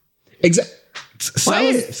 Exactly. Say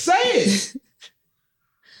it.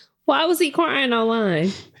 Why was he crying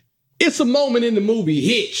online? It's a moment in the movie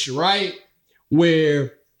Hitch, right?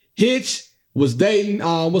 Where Hitch was dating,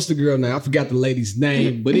 what's the girl name? I forgot the lady's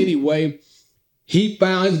name. But anyway, he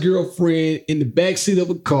found his girlfriend in the backseat of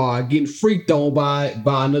a car getting freaked on by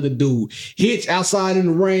another dude. Hitch outside in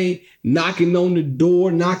the rain, knocking on the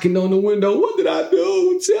door, knocking on the window. What did I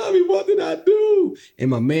do? Tell me, what did I do? And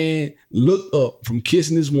my man looked up from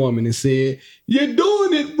kissing this woman and said, you're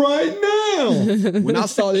doing it right now. When I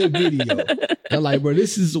saw that video, I'm like, bro,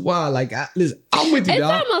 this is wild. Like, listen, I'm with you,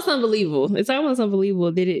 dog. It's almost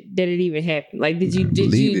unbelievable that it even happened. Like, did it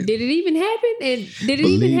even happen? And did it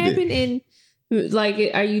even happen? And like,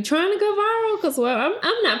 are you trying to go viral? Because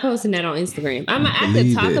I'm not posting that on Instagram. I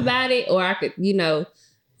could talk about it, or I could,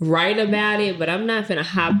 write about it, but I'm not finna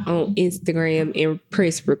hop on Instagram and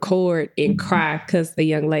press record and cry because the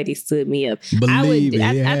young lady stood me up. I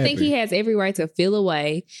think he has every right to feel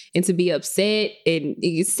away and to be upset and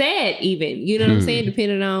sad even. You know what I'm saying?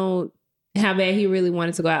 Depending on how bad he really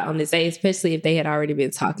wanted to go out on this day, especially if they had already been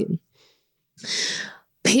talking.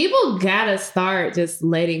 People gotta start just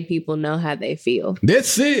letting people know how they feel.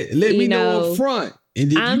 That's it. Let me know up front.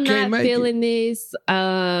 And I'm not feeling this.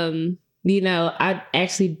 I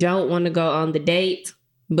actually don't want to go on the date,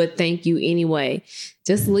 but thank you anyway.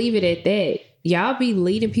 Just leave it at that. Y'all be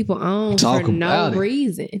leading people on for no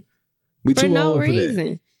reason. For no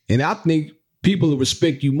reason. And I think people will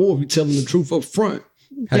respect you more if you tell them the truth up front.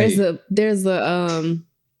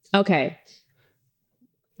 Okay.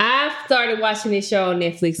 I've started watching this show on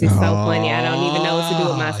Netflix. It's so funny. I don't even know what to do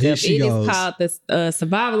with myself. It is called The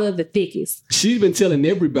Survival of the Thickest. She's been telling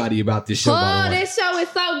everybody about this show. Oh, this show is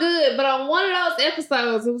so good. But on one of those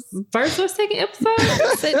episodes, it was the first or second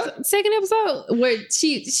episode? Second episode, where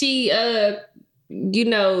she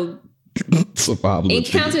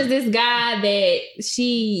encounters this guy that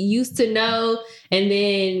she used to know, and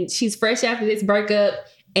then she's fresh after this breakup.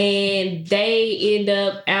 and they end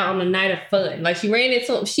up out on a night of fun. Like she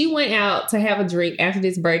went out to have a drink after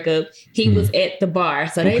this breakup. He was at the bar.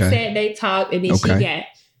 So they sat, they talked, and then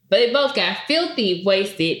but they both got filthy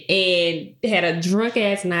wasted and had a drunk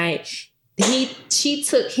ass night. She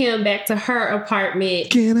took him back to her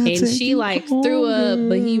apartment and she like threw up,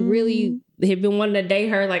 but he really had been wanting to date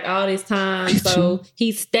her like all this time. So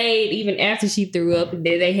he stayed even after she threw up, and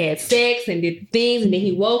then they had sex and did things, and then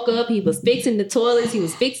he woke up, he was fixing the toilets, he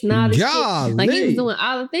was fixing all this shit. Like he was doing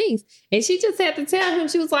all the things. And she just had to tell him,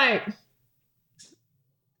 she was like,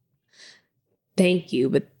 thank you,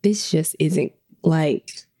 but this just isn't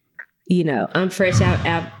like, I'm fresh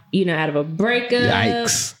out of a breakup.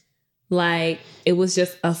 Yikes. Like, it was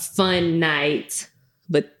just a fun night,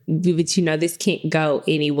 but this can't go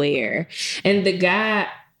anywhere. And the guy,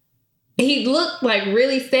 he looked like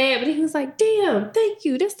really sad, but he was like, damn, thank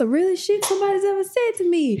you. That's the realest shit somebody's ever said to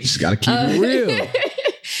me. You just gotta keep it real.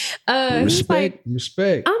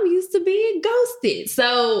 Respect. I'm used to being ghosted.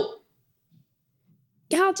 So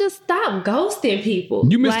y'all just stop ghosting people.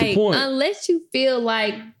 You missed the point. Unless you feel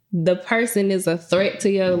like the person is a threat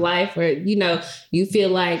to your life, or, you feel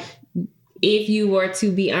like if you were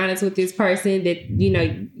to be honest with this person that,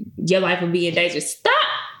 your life would be in danger, stop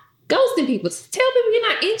ghosting people. Tell people you're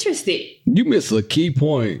not interested. You missed a key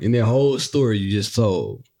point in that whole story you just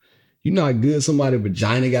told. You know how good somebody's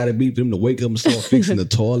vagina gotta be for them to wake up and start fixing the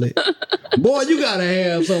toilet? Boy, you gotta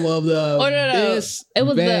have some of the best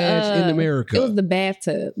badge in America. It was the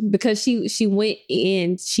bathtub, because she went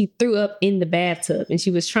in, she threw up in the bathtub, and she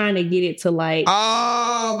was trying to get it to like.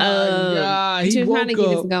 Oh my God! She was trying to get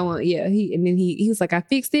it to go on. Yeah, he was like, I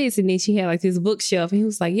fixed this, and then she had like this bookshelf, and he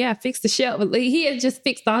was like, yeah, I fixed the shelf. But like, he had just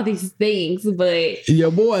fixed all these things, but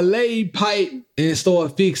your boy laid pipe and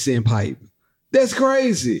started fixing pipe. That's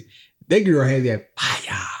crazy. That girl had that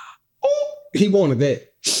fire. Oh, he wanted that.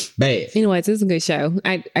 Bad. Anyways, it's a good show.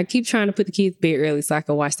 I keep trying to put the kids to bed early so I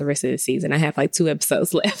can watch the rest of the season. I have like 2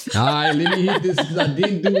 episodes left. All right, let me hit this because I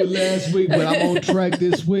didn't do it last week, but I'm on track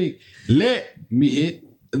this week. Let me hit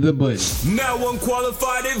the button. Now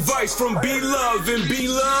unqualified advice from B-Love and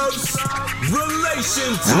B-Love's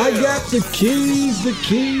relationship. I got the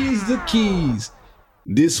keys.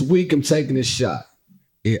 This week I'm taking a shot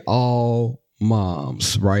at all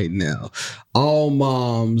moms right now. All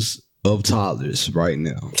moms of toddlers right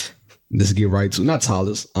now. Let's get right to not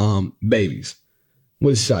toddlers, babies.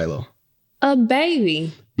 What is Shiloh? A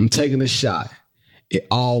baby. I'm taking a shot at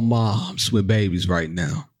all moms with babies right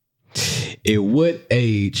now. At what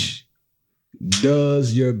age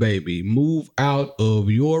does your baby move out of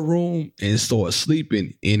your room and start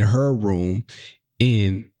sleeping in her room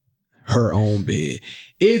in her own bed?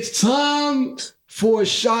 It's time for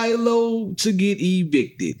Shiloh to get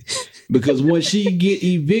evicted. Because when she get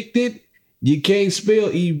evicted, you can't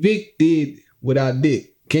spell evicted without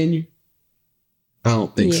dick, can you? I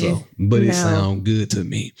don't think so, but it sounds good to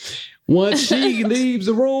me. Once she leaves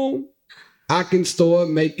the room, I can start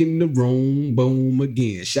making the room boom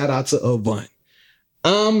again. Shout out to Avant.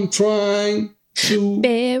 I'm trying to...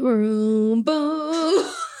 Bedroom boom.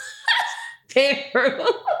 Bedroom.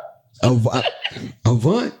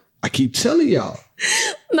 Avant, I keep telling y'all.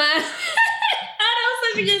 I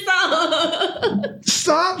don't sleep in your song.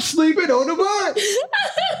 Stop sleeping on the butt.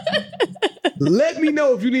 Let me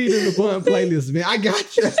know if you need an Avant playlist, man. I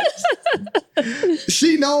got you.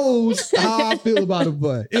 She knows how I feel about a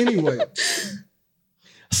butt. Anyway, I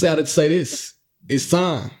had to say this. It's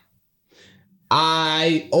time.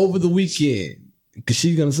 Over the weekend, because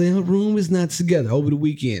she's going to say her room is not together. Over the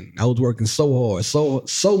weekend, I was working so hard,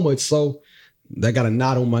 so much so that I got a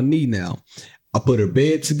knot on my knee now. I put her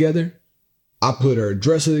bed together. I put her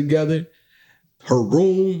dresser together. Her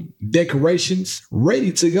room, decorations,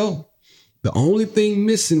 ready to go. The only thing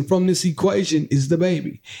missing from this equation is the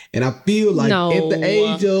baby. And I feel like at the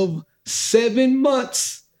age of 7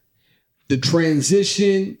 months, the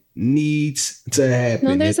transition needs to happen.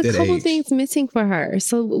 No, there's a couple things missing for her.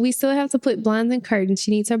 So we still have to put blinds and curtains. She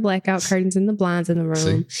needs her blackout curtains and the blinds in the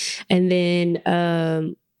room. And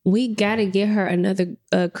then we got to get her another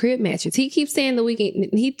crib mattress. He keeps saying the weekend.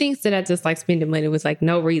 He thinks that I just like spending money with like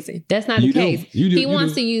no reason. That's not the case. He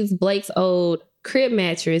wants to use Blake's old crib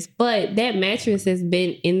mattress, but that mattress has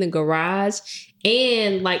been in the garage,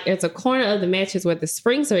 and like there's a corner of the mattress where the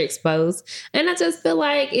springs are exposed, and I just feel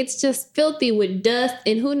like it's just filthy with dust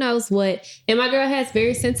and who knows what. And my girl has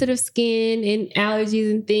very sensitive skin and allergies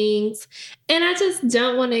and things, and I just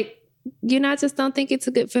don't want to, I just don't think it's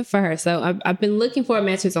a good fit for her. So I've been looking for a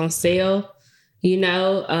mattress on sale, You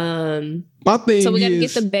know, my thing so we got to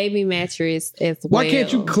is, get the baby mattress as well. why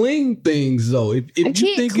can't you clean things though? If I you can't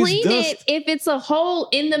think clean it's dust, it if it's a hole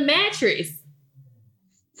in the mattress.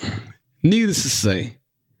 needless to say,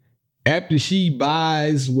 after she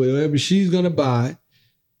buys whatever she's gonna buy,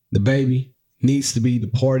 the baby needs to be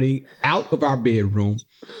departing out of our bedroom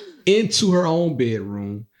into her own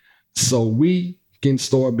bedroom, so we can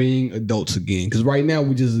start being adults again. Because right now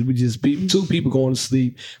we just two people going to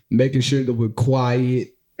sleep, making sure that we're quiet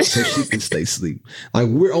so she can stay asleep. Like,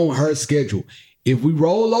 we're on her schedule. If we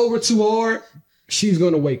roll over too hard, she's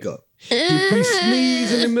gonna wake up. If we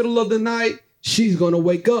sneeze in the middle of the night, she's gonna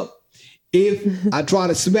wake up. If I try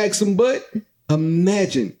to smack some butt,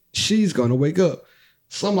 imagine she's gonna wake up.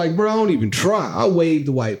 So I'm like, bro, I don't even try. I waved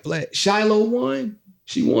the white flag. Shiloh won.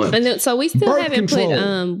 She won. And then, so we still Birth haven't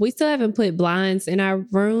control. put blinds in our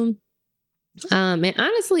room. And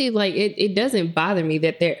honestly, like it doesn't bother me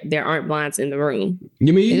that there aren't blinds in the room.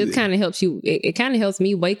 You mean it kind of helps you? It kind of helps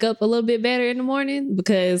me wake up a little bit better in the morning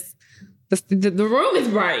because the room is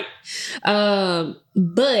bright.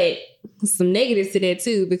 But some negatives to that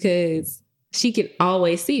too, because she can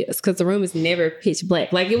always see us because the room is never pitch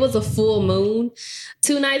black. Like, it was a full moon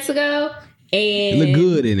 2 nights ago. And it looked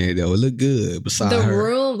good in there though. It looked good beside the her.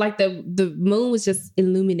 room, like the moon was just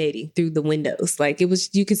illuminating through the windows. Like, it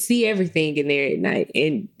was, you could see everything in there at night.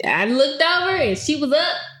 And I looked over and she was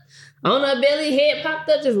up on her belly, head popped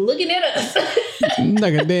up, just looking at us.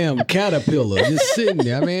 Like a damn caterpillar just sitting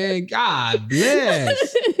there. I mean, God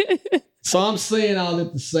bless. So I'm saying all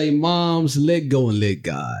that to say, moms, let go and let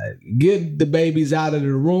God. Get the babies out of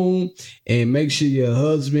the room and make sure your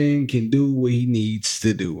husband can do what he needs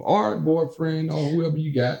to do. Or boyfriend or whoever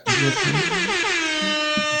you got.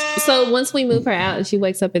 So once we move her out and she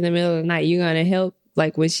wakes up in the middle of the night, you're going to help?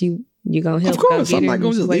 Like, you going to help? Of course, I'm not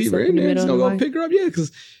going to just wakes leave her up in there. the Just middle going of to the go pick her up. Yeah,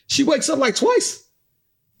 because she wakes up like twice.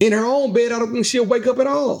 In her own bed, I don't think she'll wake up at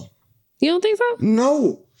all. You don't think so?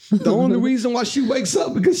 No. The only reason why she wakes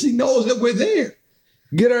up because she knows that we're there.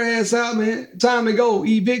 Get her ass out, man. Time to go.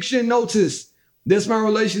 Eviction notice. That's my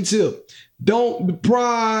relationship. Don't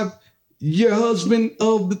deprive your husband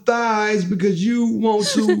of the thighs because you want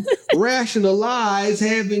to rationalize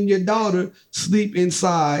having your daughter sleep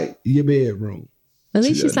inside your bedroom. At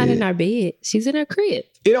least she's not in our bed. She's in her crib.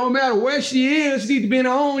 It don't matter where she is. She needs to be in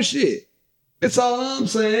her own shit. That's all I'm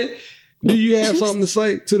saying. Do you have something to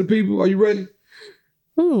say to the people? Are you ready?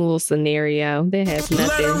 Ooh, scenario. That has Let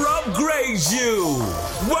nothing. her upgrade you.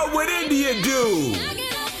 What would India do?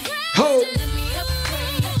 Ho!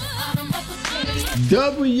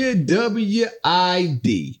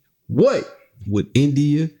 WWID. What would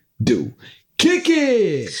India do? Kick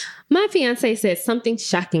it! My fiance said something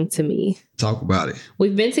shocking to me. Talk about it.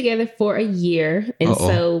 We've been together for a year, and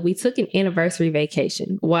so we took an anniversary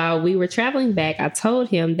vacation. While we were traveling back, I told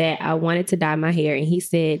him that I wanted to dye my hair, and he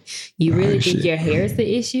said, "You really think your hair is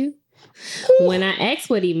the issue?" When I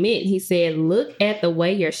asked what he meant, he said, "Look at the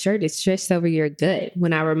way your shirt is stretched over your gut."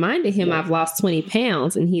 When I reminded him I've lost 20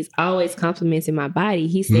 pounds and he's always complimenting my body,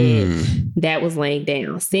 he said that was laying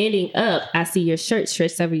down. Standing up, I see your shirt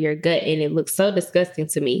stretched over your gut and it looks so disgusting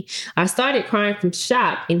to me. I started crying from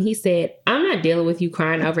shock and he said, "I'm not dealing with you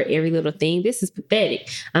crying over every little thing. This is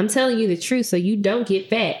pathetic. I'm telling you the truth so you don't get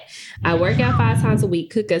fat. I work out 5 times a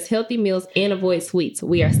week, cook us healthy meals, and avoid sweets.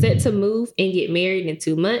 We are set to move and get married in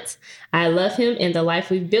 2 months. I love him and the life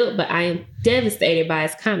we've built, but I am devastated by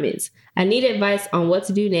his comments. I need advice on what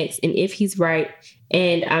to do next and if he's right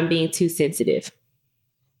and I'm being too sensitive."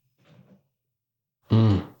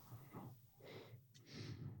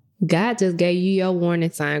 God just gave you your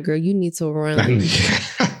warning sign, girl. You need to run. Like,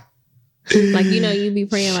 you be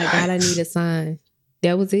praying like, "God, I need a sign."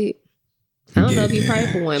 That was it. I don't know if you prayed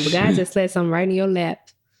for one, but God just said something right in your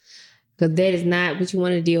lap. Because that is not what you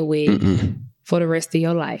want to deal with for the rest of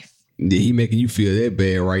your life. Yeah, he making you feel that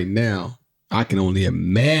bad right now. I can only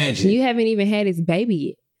imagine. You haven't even had his baby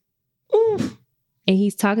yet. Oof. And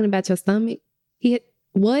he's talking about your stomach.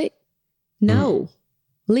 What? No.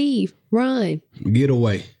 Leave. Run. Get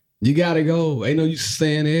away. You gotta go. Ain't no use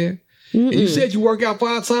staying there. And you said you work out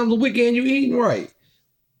 5 times a week and you eating right.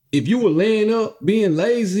 If you were laying up, being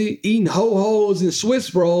lazy, eating ho-hos and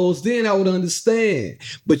Swiss rolls, then I would understand.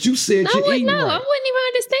 But you said you're eating right. I wouldn't even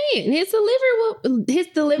understand. His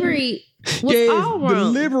delivery was all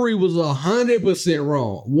wrong. Delivery was 100%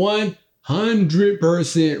 wrong.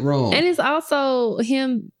 100% wrong. And it's also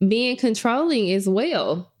him being controlling as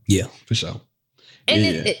well. Yeah, for sure.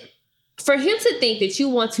 And for him to think that you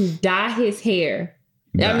want to dye his hair,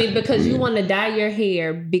 because you want to dye your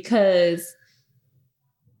hair because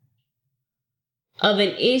of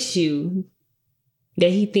an issue that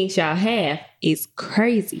he thinks y'all have is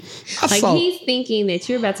crazy. He's thinking that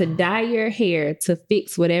you're about to dye your hair to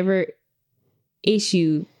fix whatever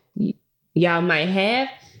issue y'all might have.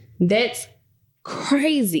 That's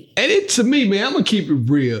crazy. And to me, man, I'm going to keep it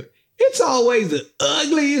real. It's always the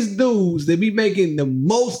ugliest dudes that be making the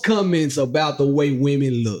most comments about the way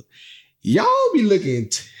women look. Y'all be looking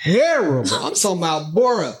terrible. I'm talking about,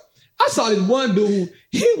 Bora. I saw this one dude,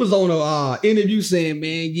 he was on a interview saying,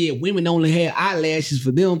 man, yeah, women only have eyelashes for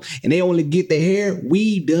them and they only get their hair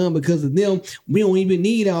weave done because of them. We don't even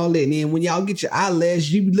need all that. And then when y'all get your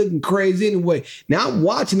eyelashes, you be looking crazy anyway. Now I'm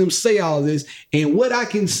watching him say all this, and what I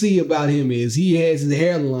can see about him is he has his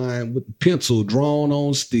hairline with the pencil drawn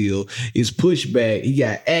on still. It's pushed back. He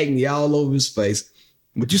got acne all over his face.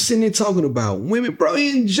 But you're sitting there talking about women, bro.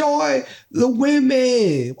 Enjoy the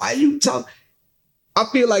women. Why you talk? I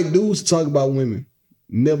feel like dudes talk about women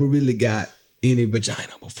never really got any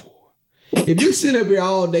vagina before. If you sit up here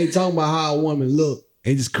all day talking about how a woman look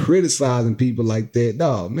and just criticizing people like that,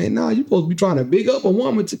 dog, man, you're supposed to be trying to big up a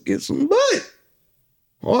woman to get some butt.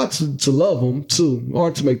 Or to love them too. Or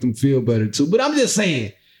to make them feel better too. But I'm just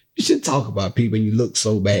saying, you shouldn't talk about people and you look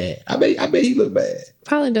so bad. I bet he look bad.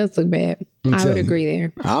 Probably does look bad. I would agree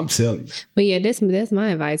there. I'm telling you. But yeah, that's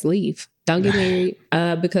my advice. Leave. Don't get married.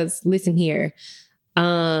 Because listen here.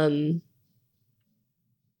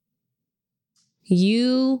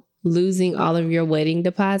 You losing all of your wedding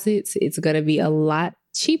deposits, it's going to be a lot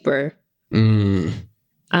cheaper. Talk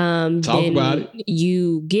about it.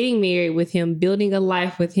 You getting married with him, building a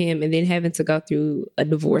life with him, and then having to go through a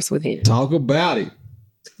divorce with him. Talk about it.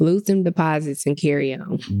 Lose them deposits and carry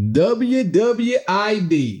on.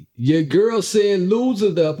 WWID. Your girl said lose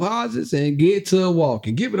the deposits and get to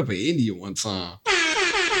walking. Give it up for India one time.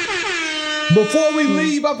 Before we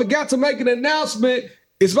leave, I forgot to make an announcement.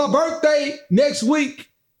 It's my birthday next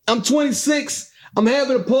week. I'm 26. I'm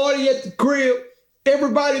having a party at the crib.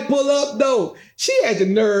 Everybody pull up, though. She had the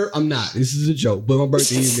nerve. I'm not. This is a joke. But my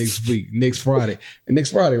birthday is next week. Next Friday.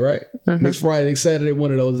 Next Friday, right? Next Friday, next Saturday,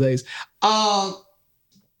 one of those days. The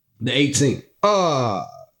 18th.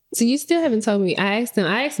 So you still haven't told me. I asked him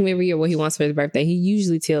every year what he wants for his birthday. He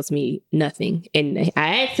usually tells me nothing. And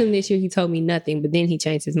I asked him this year, he told me nothing, but then he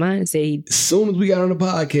changed his mind and said as soon as we got on the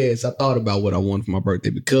podcast, I thought about what I wanted for my birthday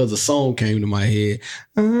because a song came to my head.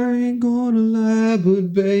 I ain't gonna lie,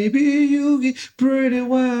 but baby, you get pretty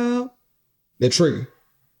wild. That trigger.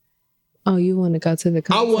 Oh, you want to go to the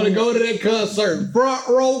concert? I want to go to that concert. Front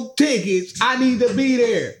row tickets. I need to be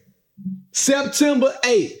there. September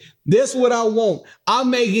 8th. That's what I want.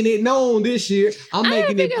 I'm making it known this year. I'm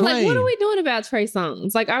making it plain. Like, what are we doing about Trey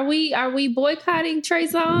Songz? Like, are we boycotting Trey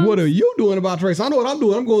Songz? What are you doing about Trey Songz? I know what I'm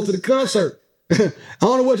doing. I'm going to the concert. I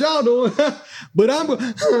don't know what y'all doing, but I'm going.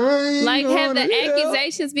 Like, have the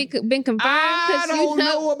accusations been confirmed? I don't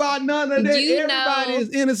know about none of that. Everybody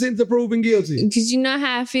is innocent to proven guilty. Because you know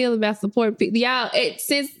how I feel about supporting people. Y'all,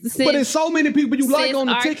 since but there's so many people you like on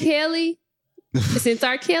the ticket. Since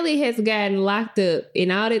R. Kelly has gotten locked up and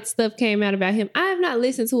all that stuff came out about him, I have not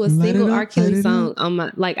listened to a single R. Kelly song on my.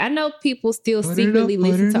 Like, I know people still secretly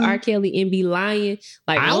listen to R. Kelly and be lying.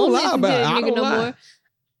 Like, I don't listen to that nigga no more.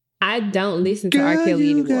 I don't listen to R.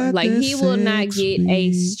 Kelly anymore. Like, he will not get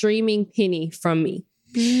a streaming penny from me.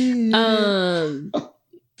 Who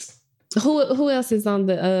else is on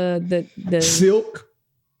the Silk?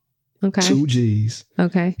 Okay. 2 G's.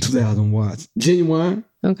 Okay. 2,000 watts. Genuine.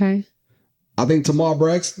 Okay. I think Tamar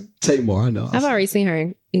Braxton. Tamar, I know. I've already seen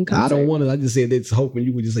her in concert. I don't want to. I just said this hoping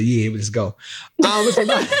you would just say, yeah, let's go. It's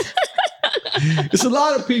a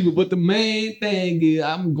lot of people, but the main thing is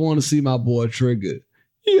I'm going to see my boy Trigger.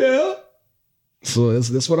 Yeah. So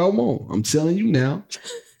that's what I want. I'm telling you now.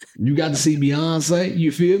 You got to see Beyonce.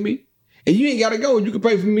 You feel me? And you ain't got to go. You can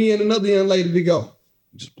pay for me and another young lady to go.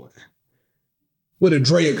 Just playing. What if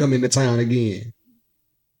Drea come into town again?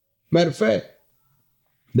 Matter of fact,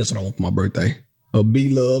 that's what I want for my birthday. A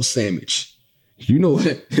B-Love sandwich. You know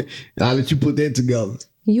what? I'll let you put that together.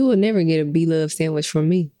 You will never get a B-Love sandwich from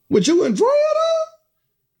me. Would you enjoy it?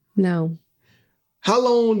 No. How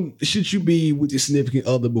long should you be with your significant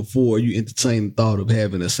other before you entertain the thought of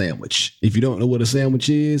having a sandwich? If you don't know what a sandwich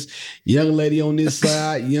is, young lady on this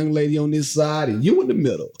side, young lady on this side, and you in the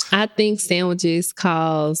middle. I think sandwiches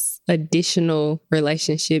cause additional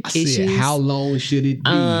relationship issues. How long should it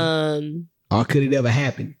be? Or could it ever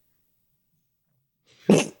happen?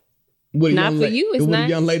 Not for you, it's not. A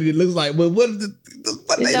young lady that looks like, well, what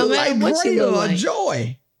they look like, Drea or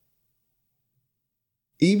Joy?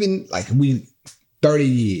 Even like 30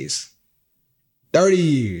 years,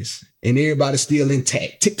 and everybody's still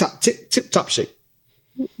intact. Tip top shape.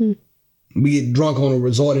 Mm-hmm. We get drunk on a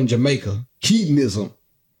resort in Jamaica, hedonism.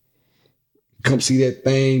 Come see that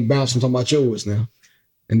thing bouncing, talking about yours now.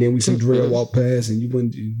 And then we see Drill walk past and you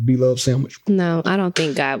wouldn't be love sandwich. No, I don't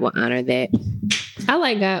think God will honor that. I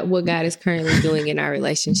like God, what God is currently doing in our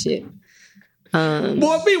relationship.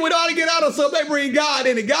 Boy, people ought to get out of something. They bring God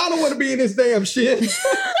in it. God don't want to be in this damn shit.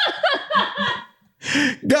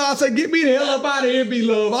 God said, get me the hell up out of here, be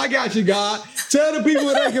love. I got you, God. Tell the people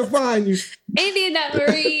where they can find you. And then Dr.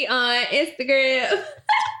 Marie on Instagram.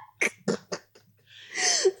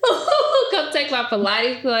 Come take my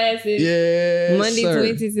Pilates classes. Yes, Mondays, sir.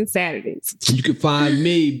 Wednesdays, and Saturdays. You can find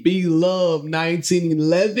me, Be Love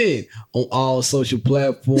 1911, on all social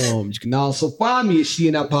platforms. You can also find me at She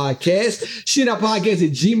and I Podcast. She and I Podcast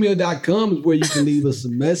at gmail.com is where you can leave us a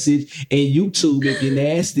message. And YouTube, if you're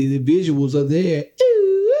nasty, the visuals are there.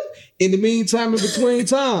 In the meantime, in between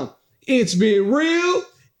time, it's been real.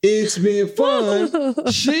 It's been fun.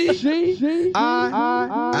 I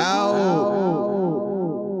out.